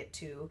until you get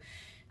to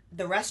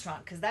the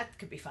restaurant, because that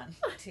could be fun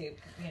too,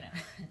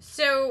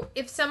 So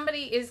if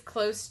somebody is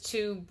close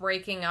to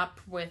breaking up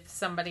with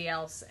somebody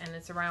else and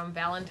it's around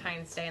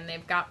Valentine's Day and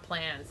they've got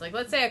plans, like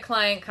let's say a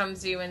client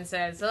comes to you and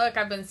says, look,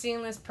 I've been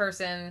seeing this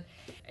person,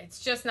 it's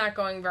just not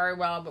going very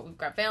well, but we've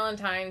got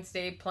Valentine's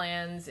Day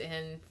plans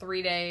in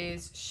 3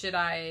 days. Should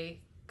I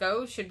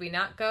go? Should we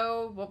not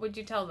go? What would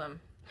you tell them?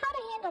 How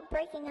to handle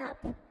breaking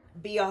up.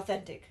 Be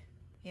authentic,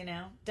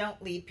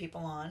 don't lead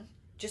people on,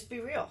 just be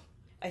real.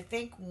 I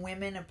think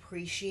women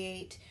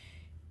appreciate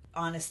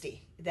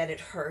honesty, that it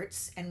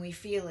hurts and we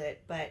feel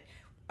it, but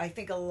I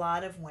think a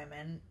lot of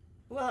women,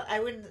 well,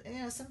 I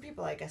wouldn't, some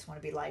people I guess want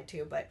to be lied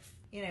to, but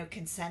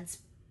consent's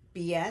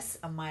BS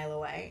a mile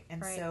away.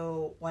 And right.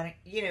 So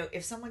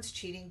if someone's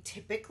cheating,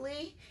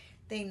 typically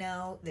they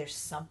know there's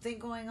something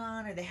going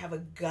on, or they have a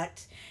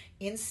gut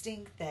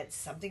instinct that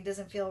something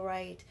doesn't feel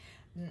right.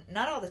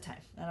 Not all the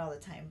time,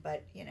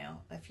 but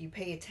if you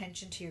pay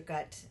attention to your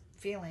gut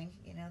feeling,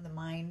 the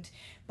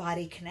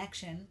mind-body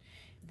connection,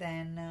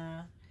 then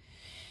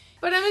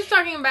but I was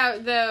talking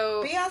about,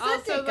 though, be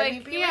authentic. Also,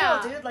 like, be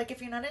real, dude. Like,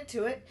 if you're not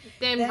into it,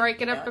 then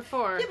break it up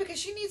before. Yeah, because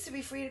she needs to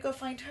be free to go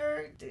find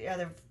the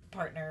other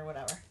partner or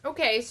whatever.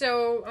 Okay,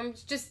 so I'm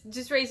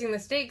just raising the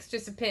stakes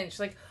just a pinch,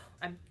 like,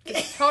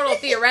 it's total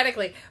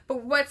theoretically,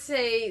 but let's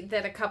say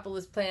that a couple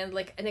has planned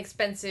like an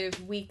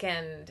expensive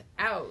weekend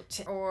out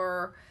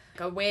or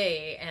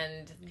away,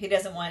 and he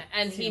doesn't want,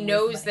 and he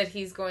knows that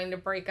he's going to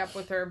break up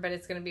with her, but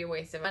it's going to be a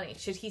waste of money.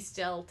 Should he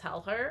still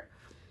tell her?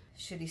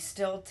 Should he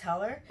still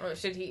tell her? Or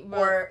should he?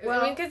 Well,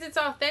 I mean, because it's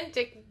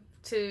authentic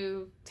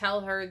to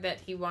tell her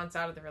that he wants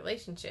out of the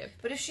relationship.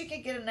 But if she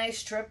could get a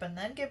nice trip and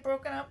then get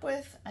broken up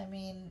with, I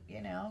mean,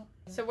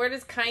 So where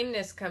does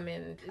kindness come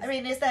in? I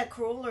mean, is that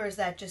cruel, or is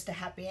that just a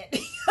happy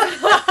ending?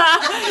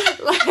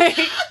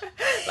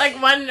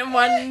 like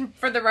one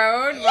for the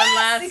road, yes, one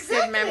last exactly.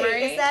 Good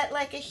memory. Is that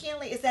like a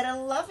healing? Is that a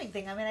loving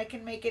thing? I mean, I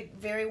can make it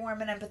very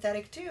warm and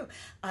empathetic too.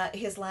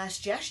 His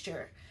last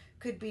gesture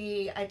could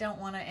be, I don't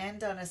want to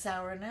end on a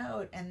sour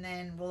note, and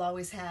then we'll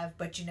always have,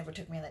 but you never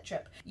took me on that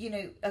trip.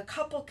 A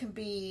couple can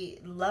be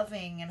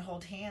loving and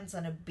hold hands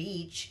on a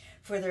beach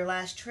for their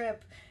last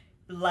trip,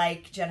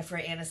 like Jennifer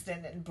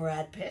Aniston and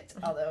Brad Pitt,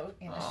 although,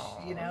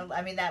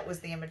 I mean, that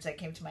was the image that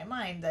came to my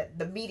mind that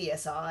the media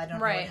saw. I don't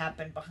know what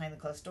happened behind the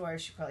closed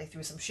doors. She probably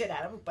threw some shit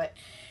at him, but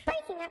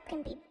breaking up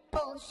can be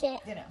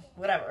bullshit.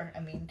 Whatever. I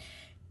mean,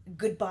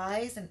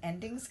 goodbyes and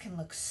endings can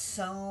look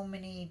so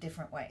many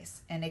different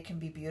ways, and it can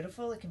be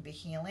beautiful, it can be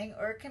healing,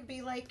 or it can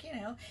be like,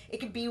 it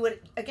can be what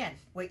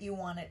you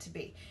want it to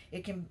be.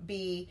 It can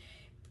be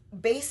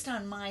based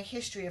on my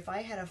history. If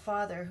I had a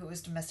father who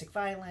was domestic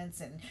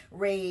violence and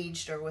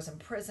raged or was in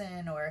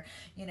prison or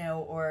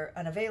or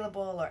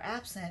unavailable or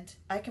absent,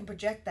 I can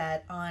project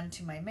that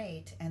onto my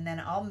mate, and then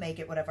I'll make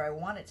it whatever I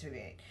want it to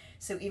be.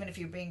 So even if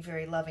you're being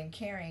very loving,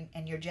 caring,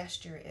 and your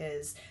gesture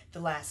is the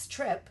last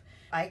trip,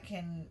 I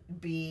can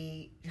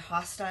be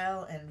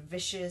hostile and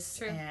vicious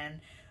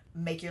and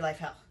make your life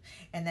hell.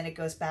 And then it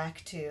goes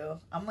back to,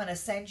 I'm going to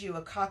send you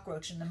a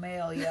cockroach in the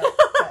mail, because,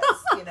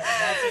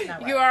 that's not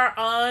right. You are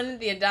on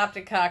the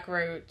adopted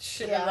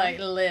cockroach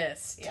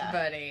list,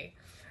 buddy.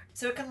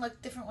 So it can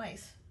look different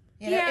ways.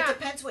 It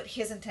depends what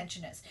his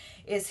intention is.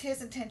 Is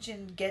his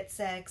intention get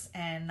sex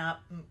and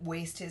not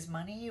waste his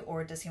money,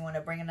 or does he want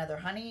to bring another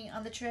honey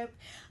on the trip?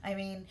 I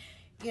mean,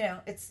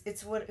 it's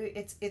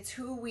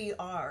who we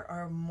are,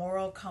 our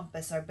moral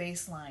compass, our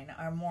baseline,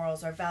 our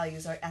morals, our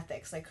values, our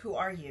ethics. Like, who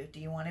are you? Do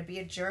you want to be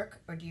a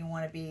jerk, or do you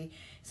want to be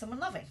someone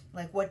loving?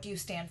 Like, what do you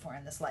stand for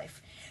in this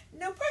life?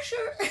 No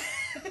pressure.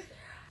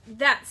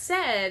 That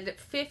said,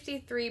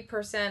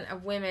 53%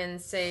 of women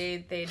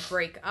say they'd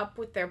break up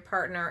with their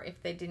partner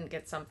if they didn't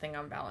get something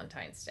on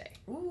Valentine's Day.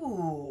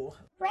 Ooh.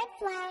 Red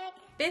flag.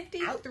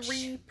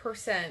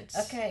 53%.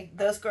 Okay,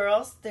 those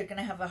girls, they're going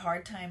to have a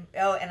hard time.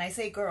 Oh, and I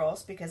say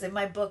girls because in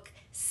my book,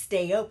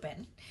 Stay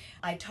Open,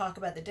 I talk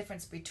about the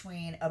difference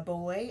between a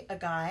boy, a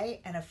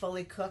guy, and a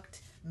fully cooked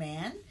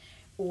man,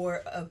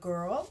 or a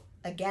girl,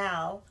 a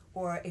gal,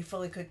 or a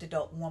fully cooked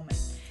adult woman.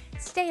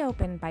 Stay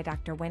Open by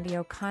Dr. Wendy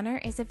O'Connor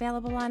is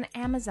available on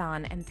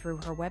Amazon and through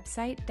her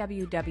website,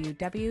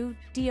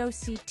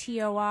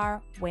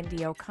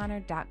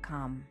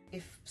 www.doctorwendyo'connor.com.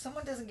 If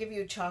someone doesn't give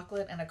you a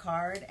chocolate and a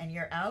card and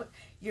you're out,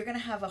 you're going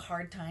to have a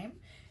hard time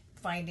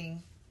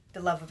finding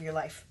the love of your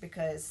life,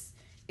 because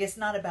it's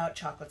not about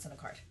chocolates and a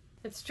card.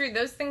 It's true.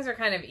 Those things are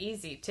kind of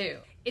easy, too.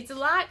 It's a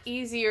lot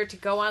easier to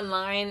go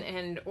online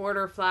and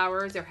order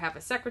flowers, or have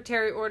a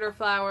secretary order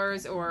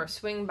flowers, or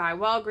swing by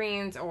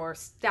Walgreens, or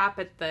stop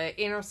at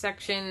the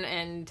intersection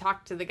and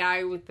talk to the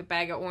guy with the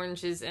bag of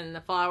oranges and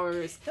the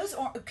flowers.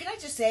 Can I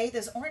just say,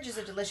 those oranges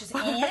are delicious.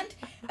 And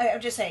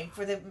I'm just saying,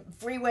 for the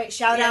freeway,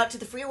 shout out to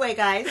the freeway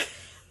guys.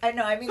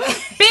 I mean...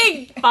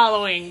 Big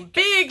following.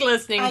 Big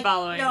listening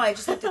following. No, I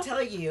just have to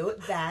tell you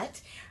that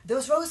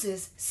those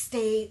roses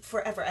stay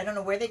forever. I don't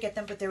know where they get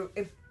them, but they're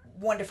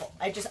wonderful.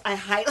 I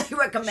highly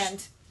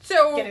recommend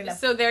getting them.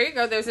 So there you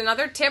go. There's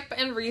another tip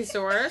and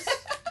resource.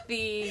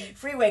 the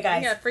Freeway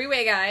guys. Yeah,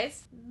 freeway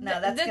guys. No,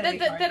 that's gonna be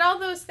hard. That all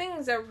those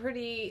things are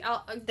pretty.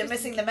 They're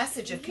missing the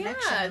message of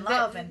connection and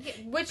love and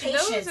which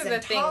patience those are the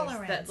and things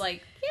tolerance. that,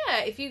 like, yeah,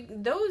 if you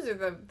those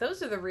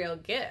are the real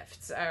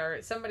gifts. Or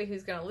somebody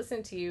who's going to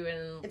listen to you,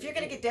 and if you're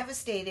going to get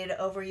devastated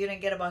over you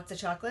didn't get a box of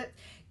chocolate,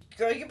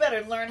 girl, you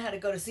better learn how to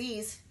go to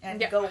C's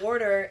and go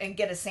order and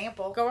get a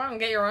sample. Go out and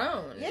get your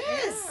own.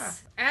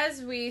 Yes. Yeah.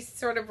 As we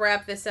sort of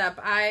wrap this up,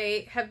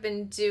 I have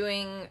been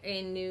doing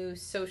a new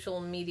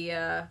social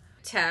media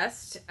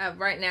test.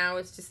 Right now,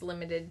 it's just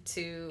limited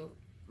to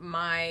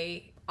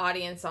my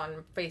audience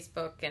on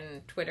Facebook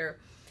and Twitter,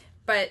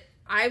 but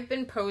I've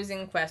been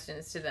posing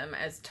questions to them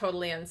as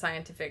totally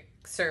unscientific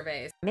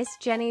surveys. Miss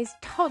Jenny's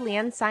Totally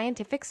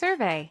Unscientific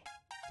Survey.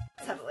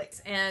 Totally.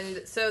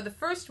 And so the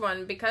first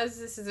one, because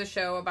this is a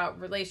show about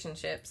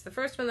relationships, the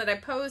first one that I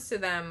posed to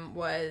them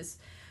was,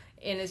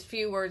 in as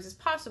few words as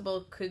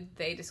possible, could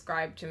they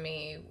describe to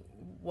me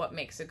what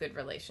makes a good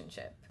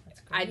relationship?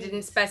 I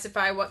didn't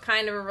specify what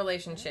kind of a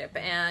relationship.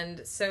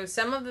 And so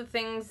some of the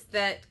things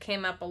that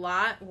came up a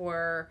lot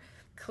were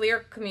clear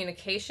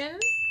communication,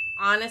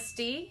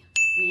 honesty,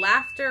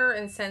 laughter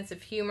and sense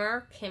of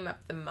humor came up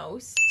the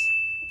most.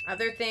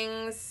 Other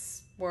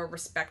things were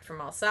respect from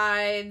all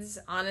sides,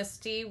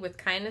 honesty with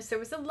kindness. There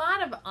was a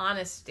lot of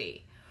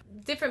honesty.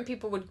 Different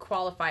people would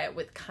qualify it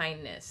with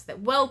kindness,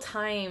 that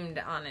well-timed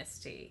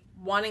honesty,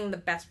 wanting the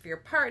best for your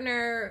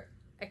partner,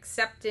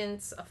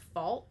 acceptance of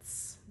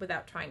faults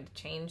without trying to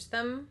change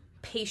them,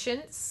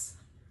 patience,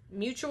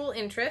 mutual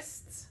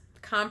interests,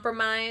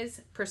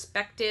 compromise,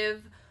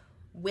 perspective,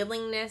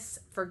 willingness,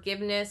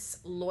 forgiveness,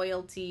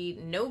 loyalty,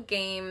 no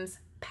games,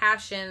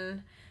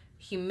 passion,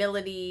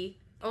 humility.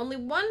 Only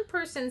one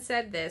person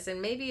said this, and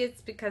maybe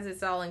it's because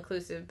it's all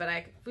inclusive, but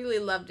I really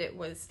loved it,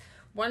 was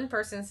one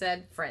person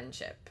said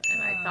friendship.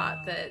 And I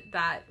thought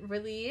that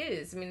really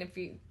is. I mean, if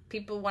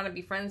people want to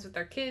be friends with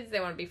their kids, they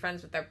want to be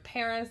friends with their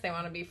parents, they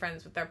want to be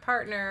friends with their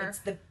partner. It's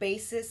the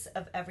basis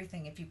of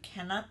everything. If you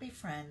cannot be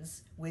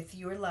friends with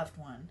your loved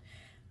one,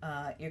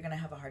 you're going to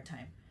have a hard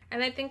time.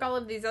 And I think all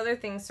of these other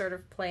things sort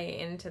of play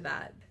into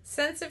that.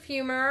 Sense of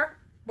humor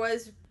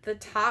was the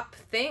top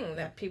thing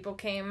that people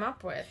came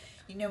up with.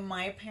 You know,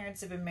 my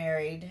parents have been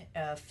married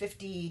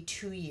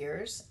 52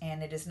 years,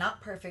 and it is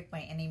not perfect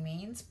by any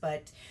means,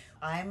 but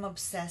I'm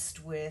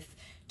obsessed with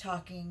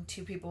talking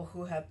to people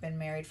who have been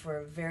married for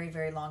a very,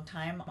 very long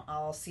time.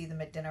 I'll see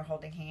them at dinner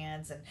holding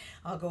hands, and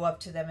I'll go up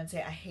to them and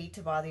say, I hate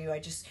to bother you. I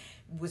just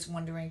was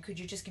wondering, could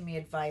you just give me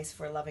advice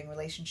for a loving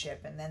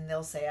relationship? And then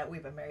they'll say,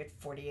 we've been married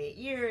 48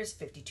 years,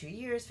 52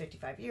 years,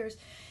 55 years.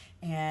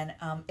 And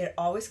it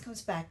always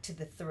comes back to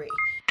the three.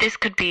 This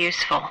could be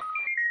useful.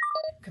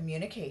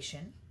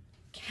 Communication,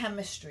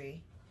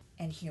 chemistry,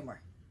 and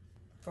humor.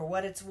 For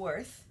what it's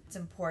worth, it's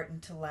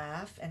important to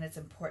laugh, and it's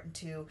important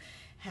to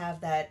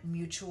have that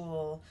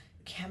mutual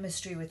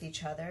chemistry with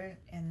each other,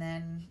 and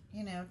then,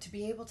 you know, to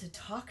be able to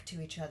talk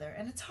to each other.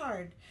 And it's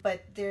hard,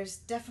 but there's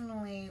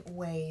definitely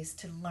ways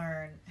to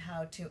learn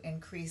how to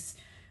increase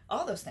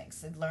all those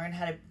things. Learn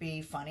how to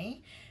be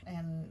funny,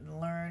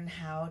 and learn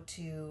how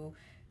to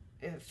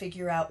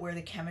figure out where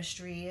the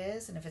chemistry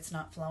is, and if it's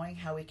not flowing,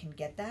 how we can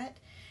get that.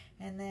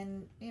 And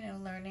then, you know,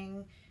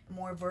 learning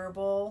more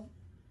verbal,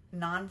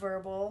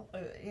 nonverbal,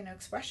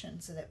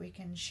 expression, so that we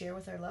can share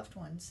with our loved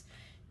ones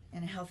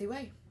in a healthy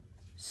way.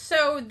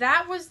 So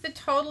that was the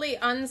totally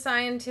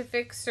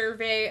unscientific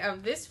survey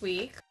of this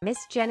week.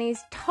 Miss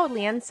Jenny's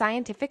Totally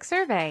Unscientific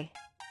Survey.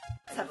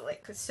 Totally.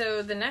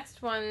 So the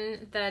next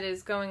one that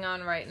is going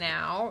on right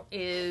now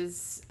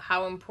is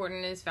how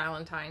important is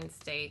Valentine's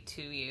Day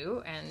to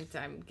you? And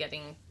I'm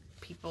getting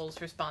people's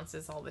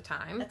responses all the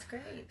time. That's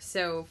great.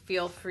 So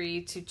feel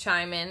free to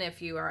chime in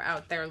if you are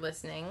out there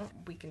listening.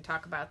 We can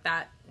talk about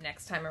that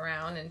next time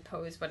around and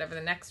pose whatever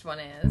the next one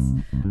is.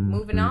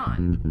 Moving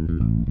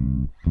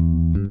on.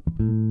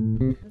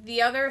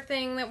 The other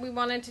thing that we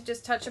wanted to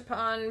just touch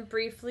upon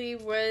briefly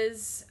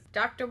was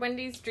Dr.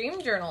 Wendy's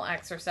Dream Journal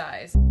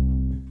exercise.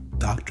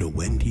 Dr.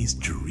 Wendy's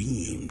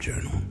Dream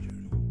Journal.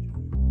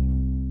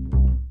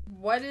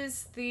 What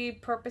is the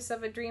purpose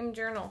of a dream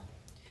journal?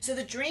 So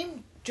the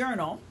Dream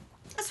Journal,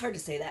 that's hard to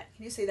say that.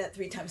 Can you say that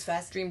 3 times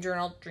fast? Dream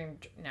journal,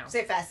 no. Say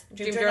it fast.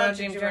 Dream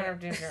journal.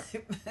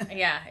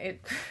 Yeah,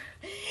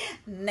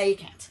 No, you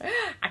can't.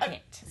 I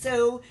can't.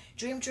 So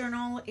Dream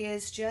Journal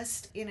is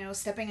just,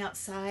 stepping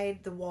outside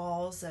the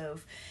walls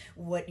of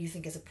what you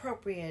think is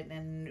appropriate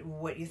and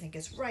what you think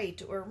is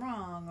right or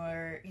wrong,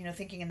 or,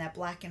 thinking in that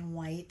black and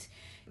white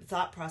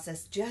thought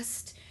process.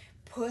 Just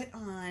put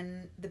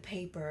on the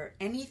paper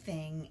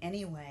anything,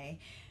 anyway,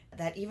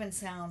 that even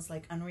sounds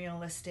like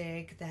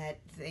unrealistic, that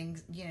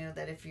things,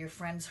 that if your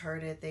friends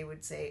heard it, they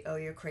would say, oh,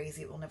 you're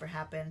crazy, it will never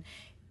happen.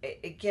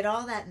 Get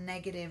all that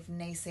negative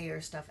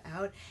naysayer stuff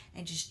out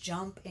and just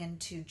jump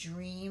into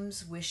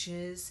dreams,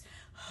 wishes,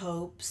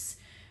 hopes,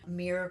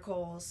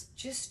 miracles.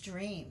 Just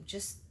dream.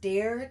 Just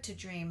dare to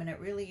dream. And it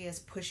really is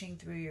pushing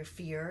through your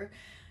fear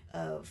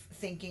of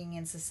thinking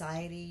in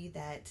society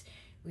that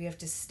we have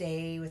to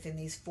stay within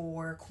these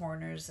four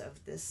corners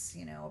of this,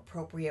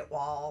 appropriate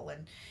wall,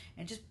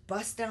 and just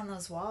bust down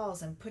those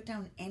walls and put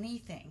down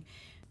anything.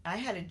 I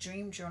had a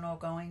dream journal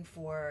going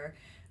for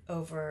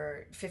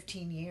over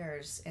 15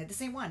 years, the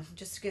same one,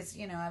 just because,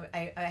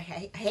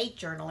 I hate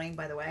journaling,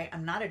 by the way.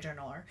 I'm not a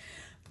journaler.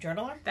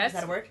 Is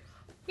that a word?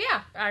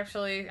 Yeah,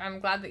 actually, I'm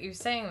glad that you're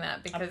saying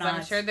that, because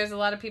I'm sure there's a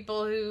lot of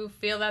people who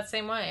feel that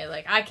same way.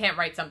 Like, I can't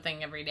write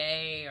something every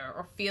day,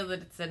 or feel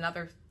that it's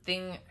another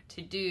thing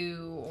to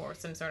do, or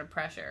some sort of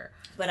pressure.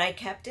 But I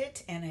kept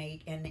it, and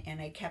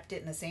I kept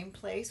it in the same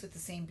place with the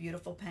same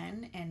beautiful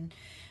pen, and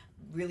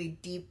really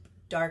deep,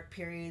 dark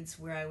periods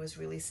where I was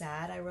really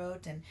sad, I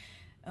wrote, and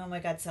oh my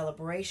God,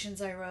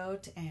 celebrations I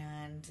wrote,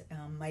 and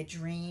my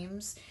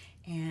dreams.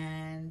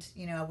 And,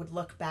 I would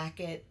look back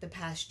at the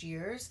past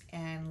years,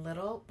 and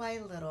little by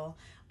little,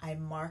 I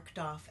marked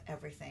off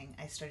everything.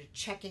 I started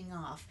checking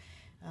off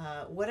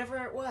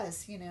whatever it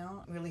was,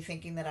 really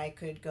thinking that I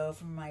could go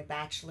from my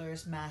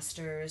bachelor's,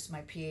 master's,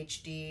 my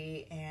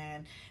PhD,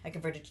 and I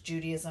converted to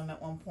Judaism at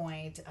one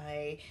point.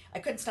 I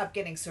couldn't stop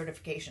getting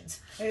certifications.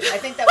 I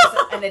think that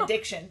was an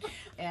addiction.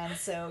 And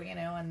so,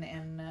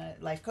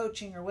 and life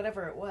coaching or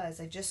whatever it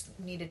was, I just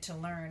needed to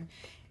learn.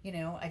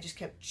 I just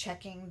kept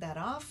checking that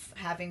off.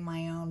 Having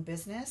my own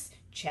business,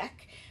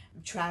 check.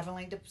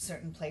 Traveling to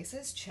certain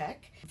places,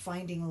 check.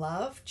 Finding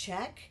love,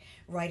 check.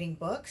 Writing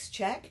books,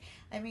 check.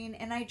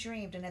 And I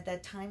dreamed. And at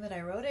that time that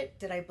I wrote it,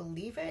 did I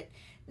believe it?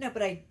 No,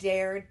 but I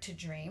dared to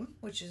dream,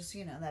 which is,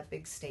 that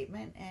big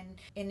statement.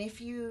 And if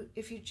you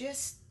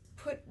just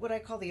put what I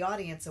call the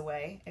audience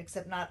away,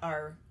 except not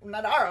our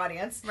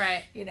audience,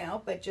 right?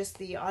 But just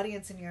the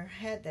audience in your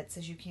head that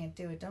says you can't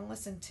do it. Don't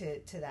listen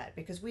to that,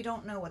 because we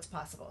don't know what's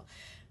possible.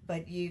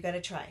 But you got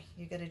to try.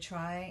 You got to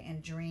try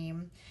and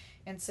dream.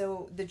 And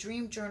so the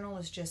dream journal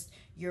is just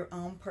your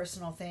own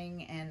personal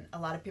thing, and a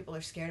lot of people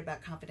are scared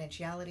about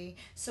confidentiality.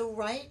 So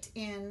write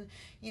in,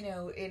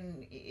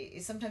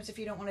 sometimes if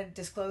you don't want to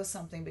disclose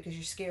something because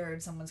you're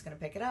scared someone's going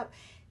to pick it up,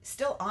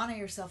 still honor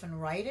yourself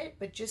and write it,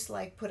 but just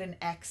like put an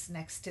X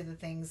next to the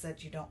things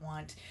that you don't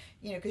want,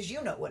 because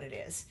you know what it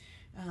is.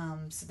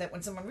 So that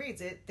when someone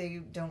reads it,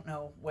 they don't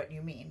know what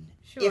you mean.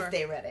 Sure. If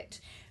they read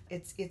it.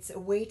 It's a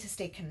way to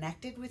stay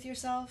connected with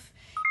yourself.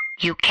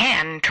 You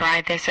can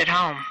try this at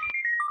home.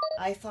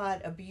 I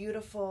thought a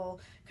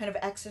beautiful kind of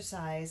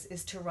exercise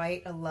is to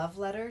write a love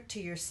letter to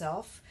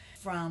yourself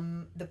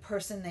from the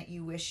person that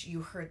you wish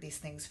you heard these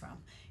things from,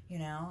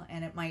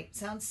 and it might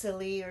sound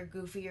silly or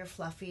goofy or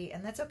fluffy,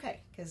 and that's okay,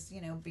 because,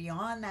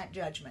 beyond that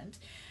judgment,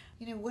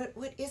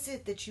 what is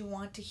it that you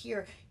want to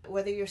hear,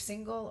 whether you're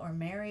single or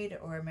married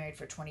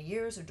for 20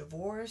 years or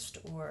divorced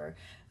or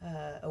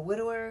a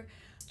widower,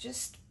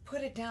 just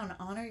put it down,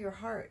 honor your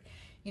heart.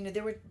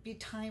 There would be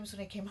times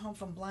when I came home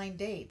from blind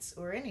dates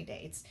or any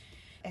dates,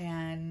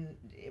 and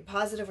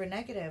positive or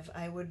negative,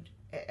 I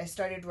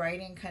started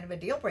writing kind of a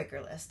deal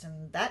breaker list,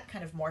 and that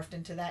kind of morphed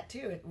into that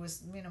too. It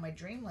was, my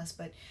dream list,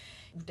 but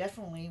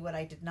definitely what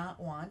I did not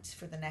want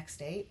for the next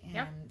date,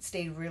 and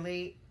stayed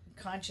really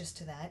conscious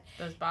to that.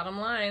 Those bottom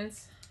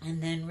lines.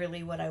 And then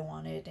really what I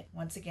wanted,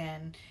 once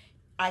again,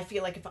 I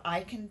feel like if I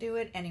can do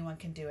it, anyone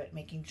can do it,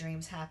 making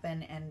dreams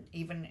happen, and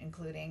even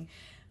including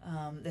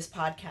this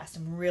podcast.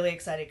 I'm really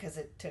excited because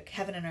it took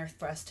heaven and earth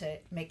for us to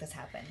make this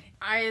happen.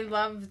 I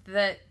love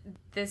that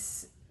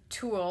this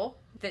tool,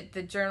 that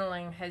the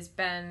journaling has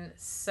been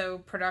so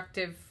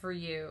productive for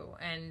you,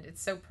 and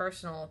it's so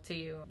personal to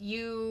you.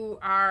 You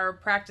are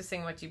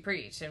practicing what you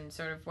preach, and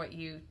sort of what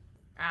you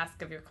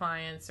ask of your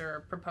clients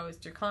or propose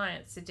to your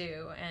clients to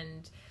do.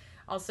 And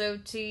also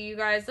to you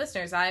guys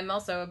listeners, I'm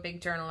also a big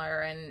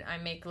journaler, and I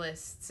make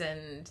lists,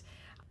 and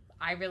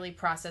I really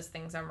process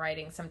things I'm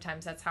writing.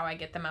 Sometimes that's how I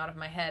get them out of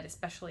my head,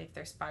 especially if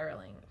they're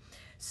spiraling.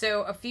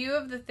 So a few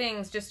of the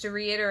things, just to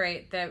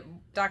reiterate, that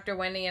Dr.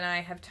 Wendy and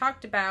I have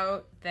talked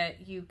about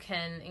that you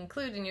can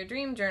include in your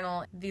dream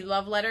journal: the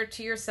love letter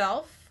to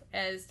yourself,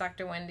 as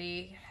Dr.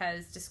 Wendy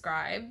has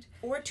described.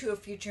 Or to a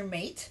future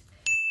mate.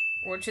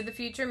 Or to the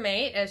future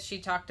mate, as she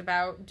talked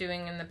about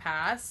doing in the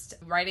past.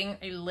 Writing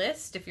a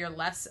list if you're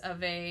less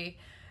of a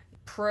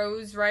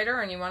prose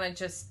writer and you want to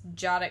just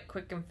jot it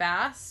quick and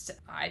fast.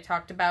 I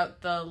talked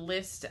about the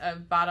list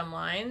of bottom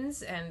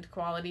lines and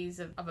qualities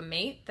of a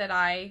mate that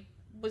I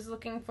was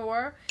looking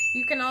for.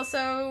 You can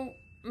also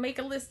make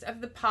a list of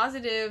the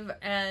positive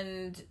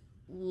and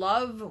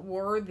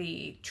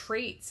love-worthy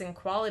traits and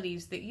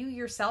qualities that you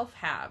yourself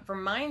have.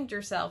 Remind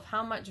yourself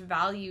how much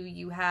value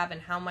you have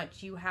and how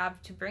much you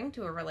have to bring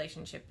to a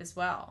relationship as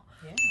well.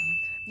 Yeah.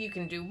 You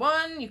can do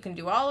one, you can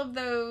do all of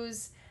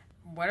those.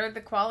 What are the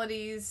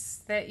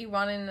qualities that you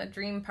want in a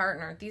dream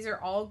partner? These are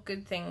all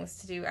good things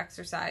to do,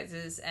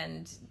 exercises,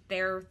 and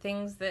they're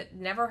things that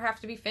never have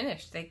to be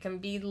finished. They can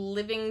be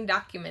living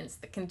documents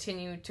that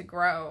continue to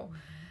grow.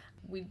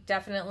 Mm-hmm. We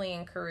definitely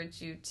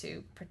encourage you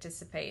to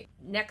participate.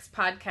 Next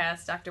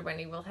podcast, Dr.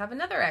 Wendy will have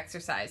another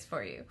exercise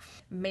for you,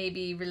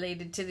 maybe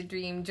related to the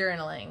dream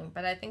journaling,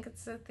 but I think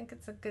it's a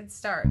good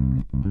start.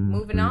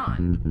 Moving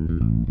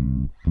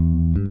on.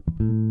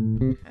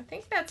 I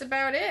think that's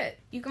about it.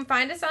 You can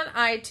find us on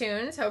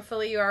iTunes.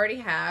 Hopefully you already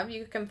have.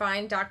 You can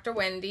find Dr.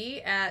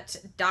 Wendy at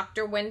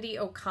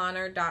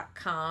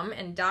drwendyo'connor.com,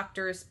 and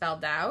doctor is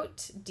spelled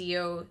out,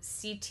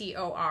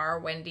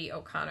 DOCTOR,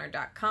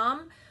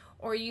 wendyo'connor.com.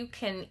 Or you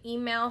can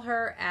email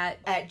her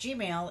at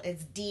Gmail,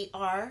 it's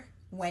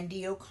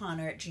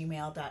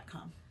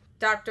drwendyo'connor@gmail.com.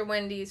 Dr.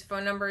 Wendy's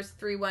phone number is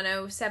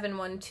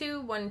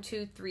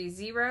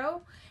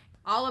 310-712-1230.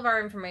 All of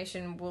our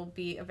information will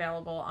be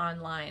available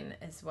online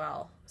as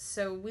well.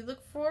 So we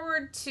look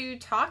forward to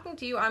talking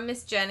to you. I'm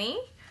Miss Jenny.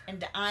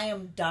 And I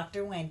am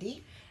Dr.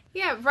 Wendy.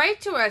 Yeah,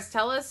 write to us.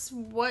 Tell us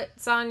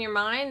what's on your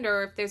mind,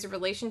 or if there's a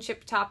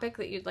relationship topic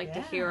that you'd like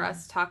to hear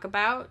us talk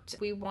about.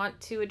 We want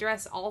to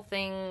address all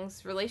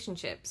things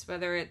relationships,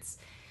 whether it's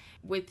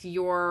with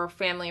your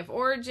family of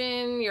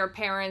origin, your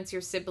parents,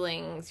 your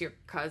siblings, your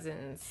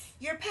cousins.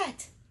 Your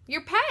pet.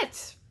 Your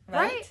pet.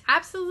 Right?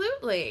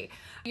 Absolutely.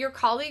 Your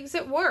colleagues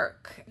at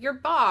work, your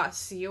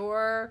boss,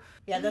 your...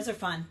 Yeah, those are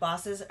fun.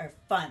 Bosses are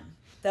fun.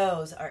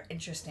 Those are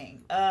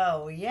interesting.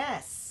 Oh,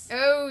 yes.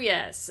 Oh,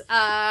 yes.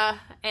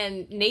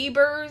 And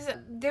neighbors.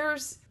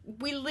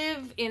 We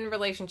live in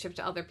relationship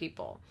to other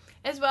people,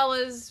 as well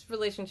as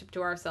relationship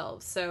to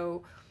ourselves.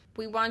 So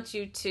we want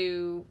you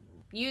to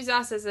use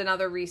us as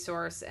another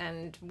resource,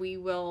 and we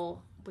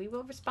will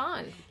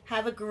respond.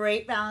 Have a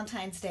great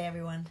Valentine's Day,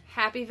 everyone.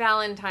 Happy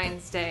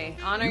Valentine's Day.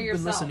 Honor You've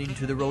yourself. been listening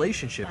to The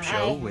Relationship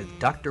Show with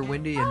Dr.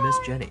 Wendy and Miss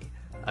Jenny.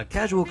 A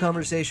casual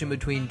conversation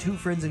between two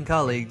friends and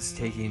colleagues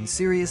taking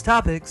serious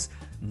topics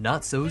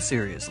not so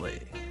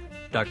seriously.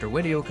 Dr.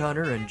 Wendy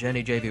O'Connor and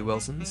Jenny J.B.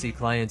 Wilson see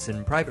clients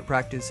in private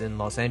practice in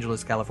Los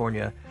Angeles,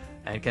 California,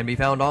 and can be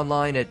found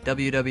online at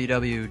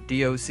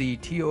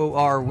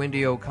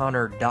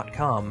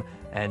www.doctorwendyo'connor.com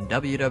and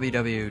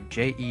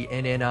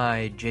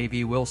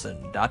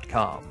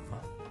www.jennijbwilson.com.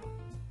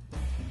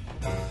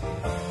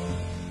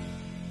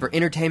 For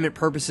entertainment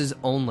purposes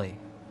only.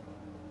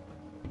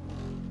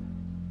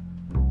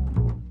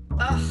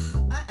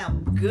 Ugh, I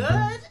am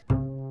good.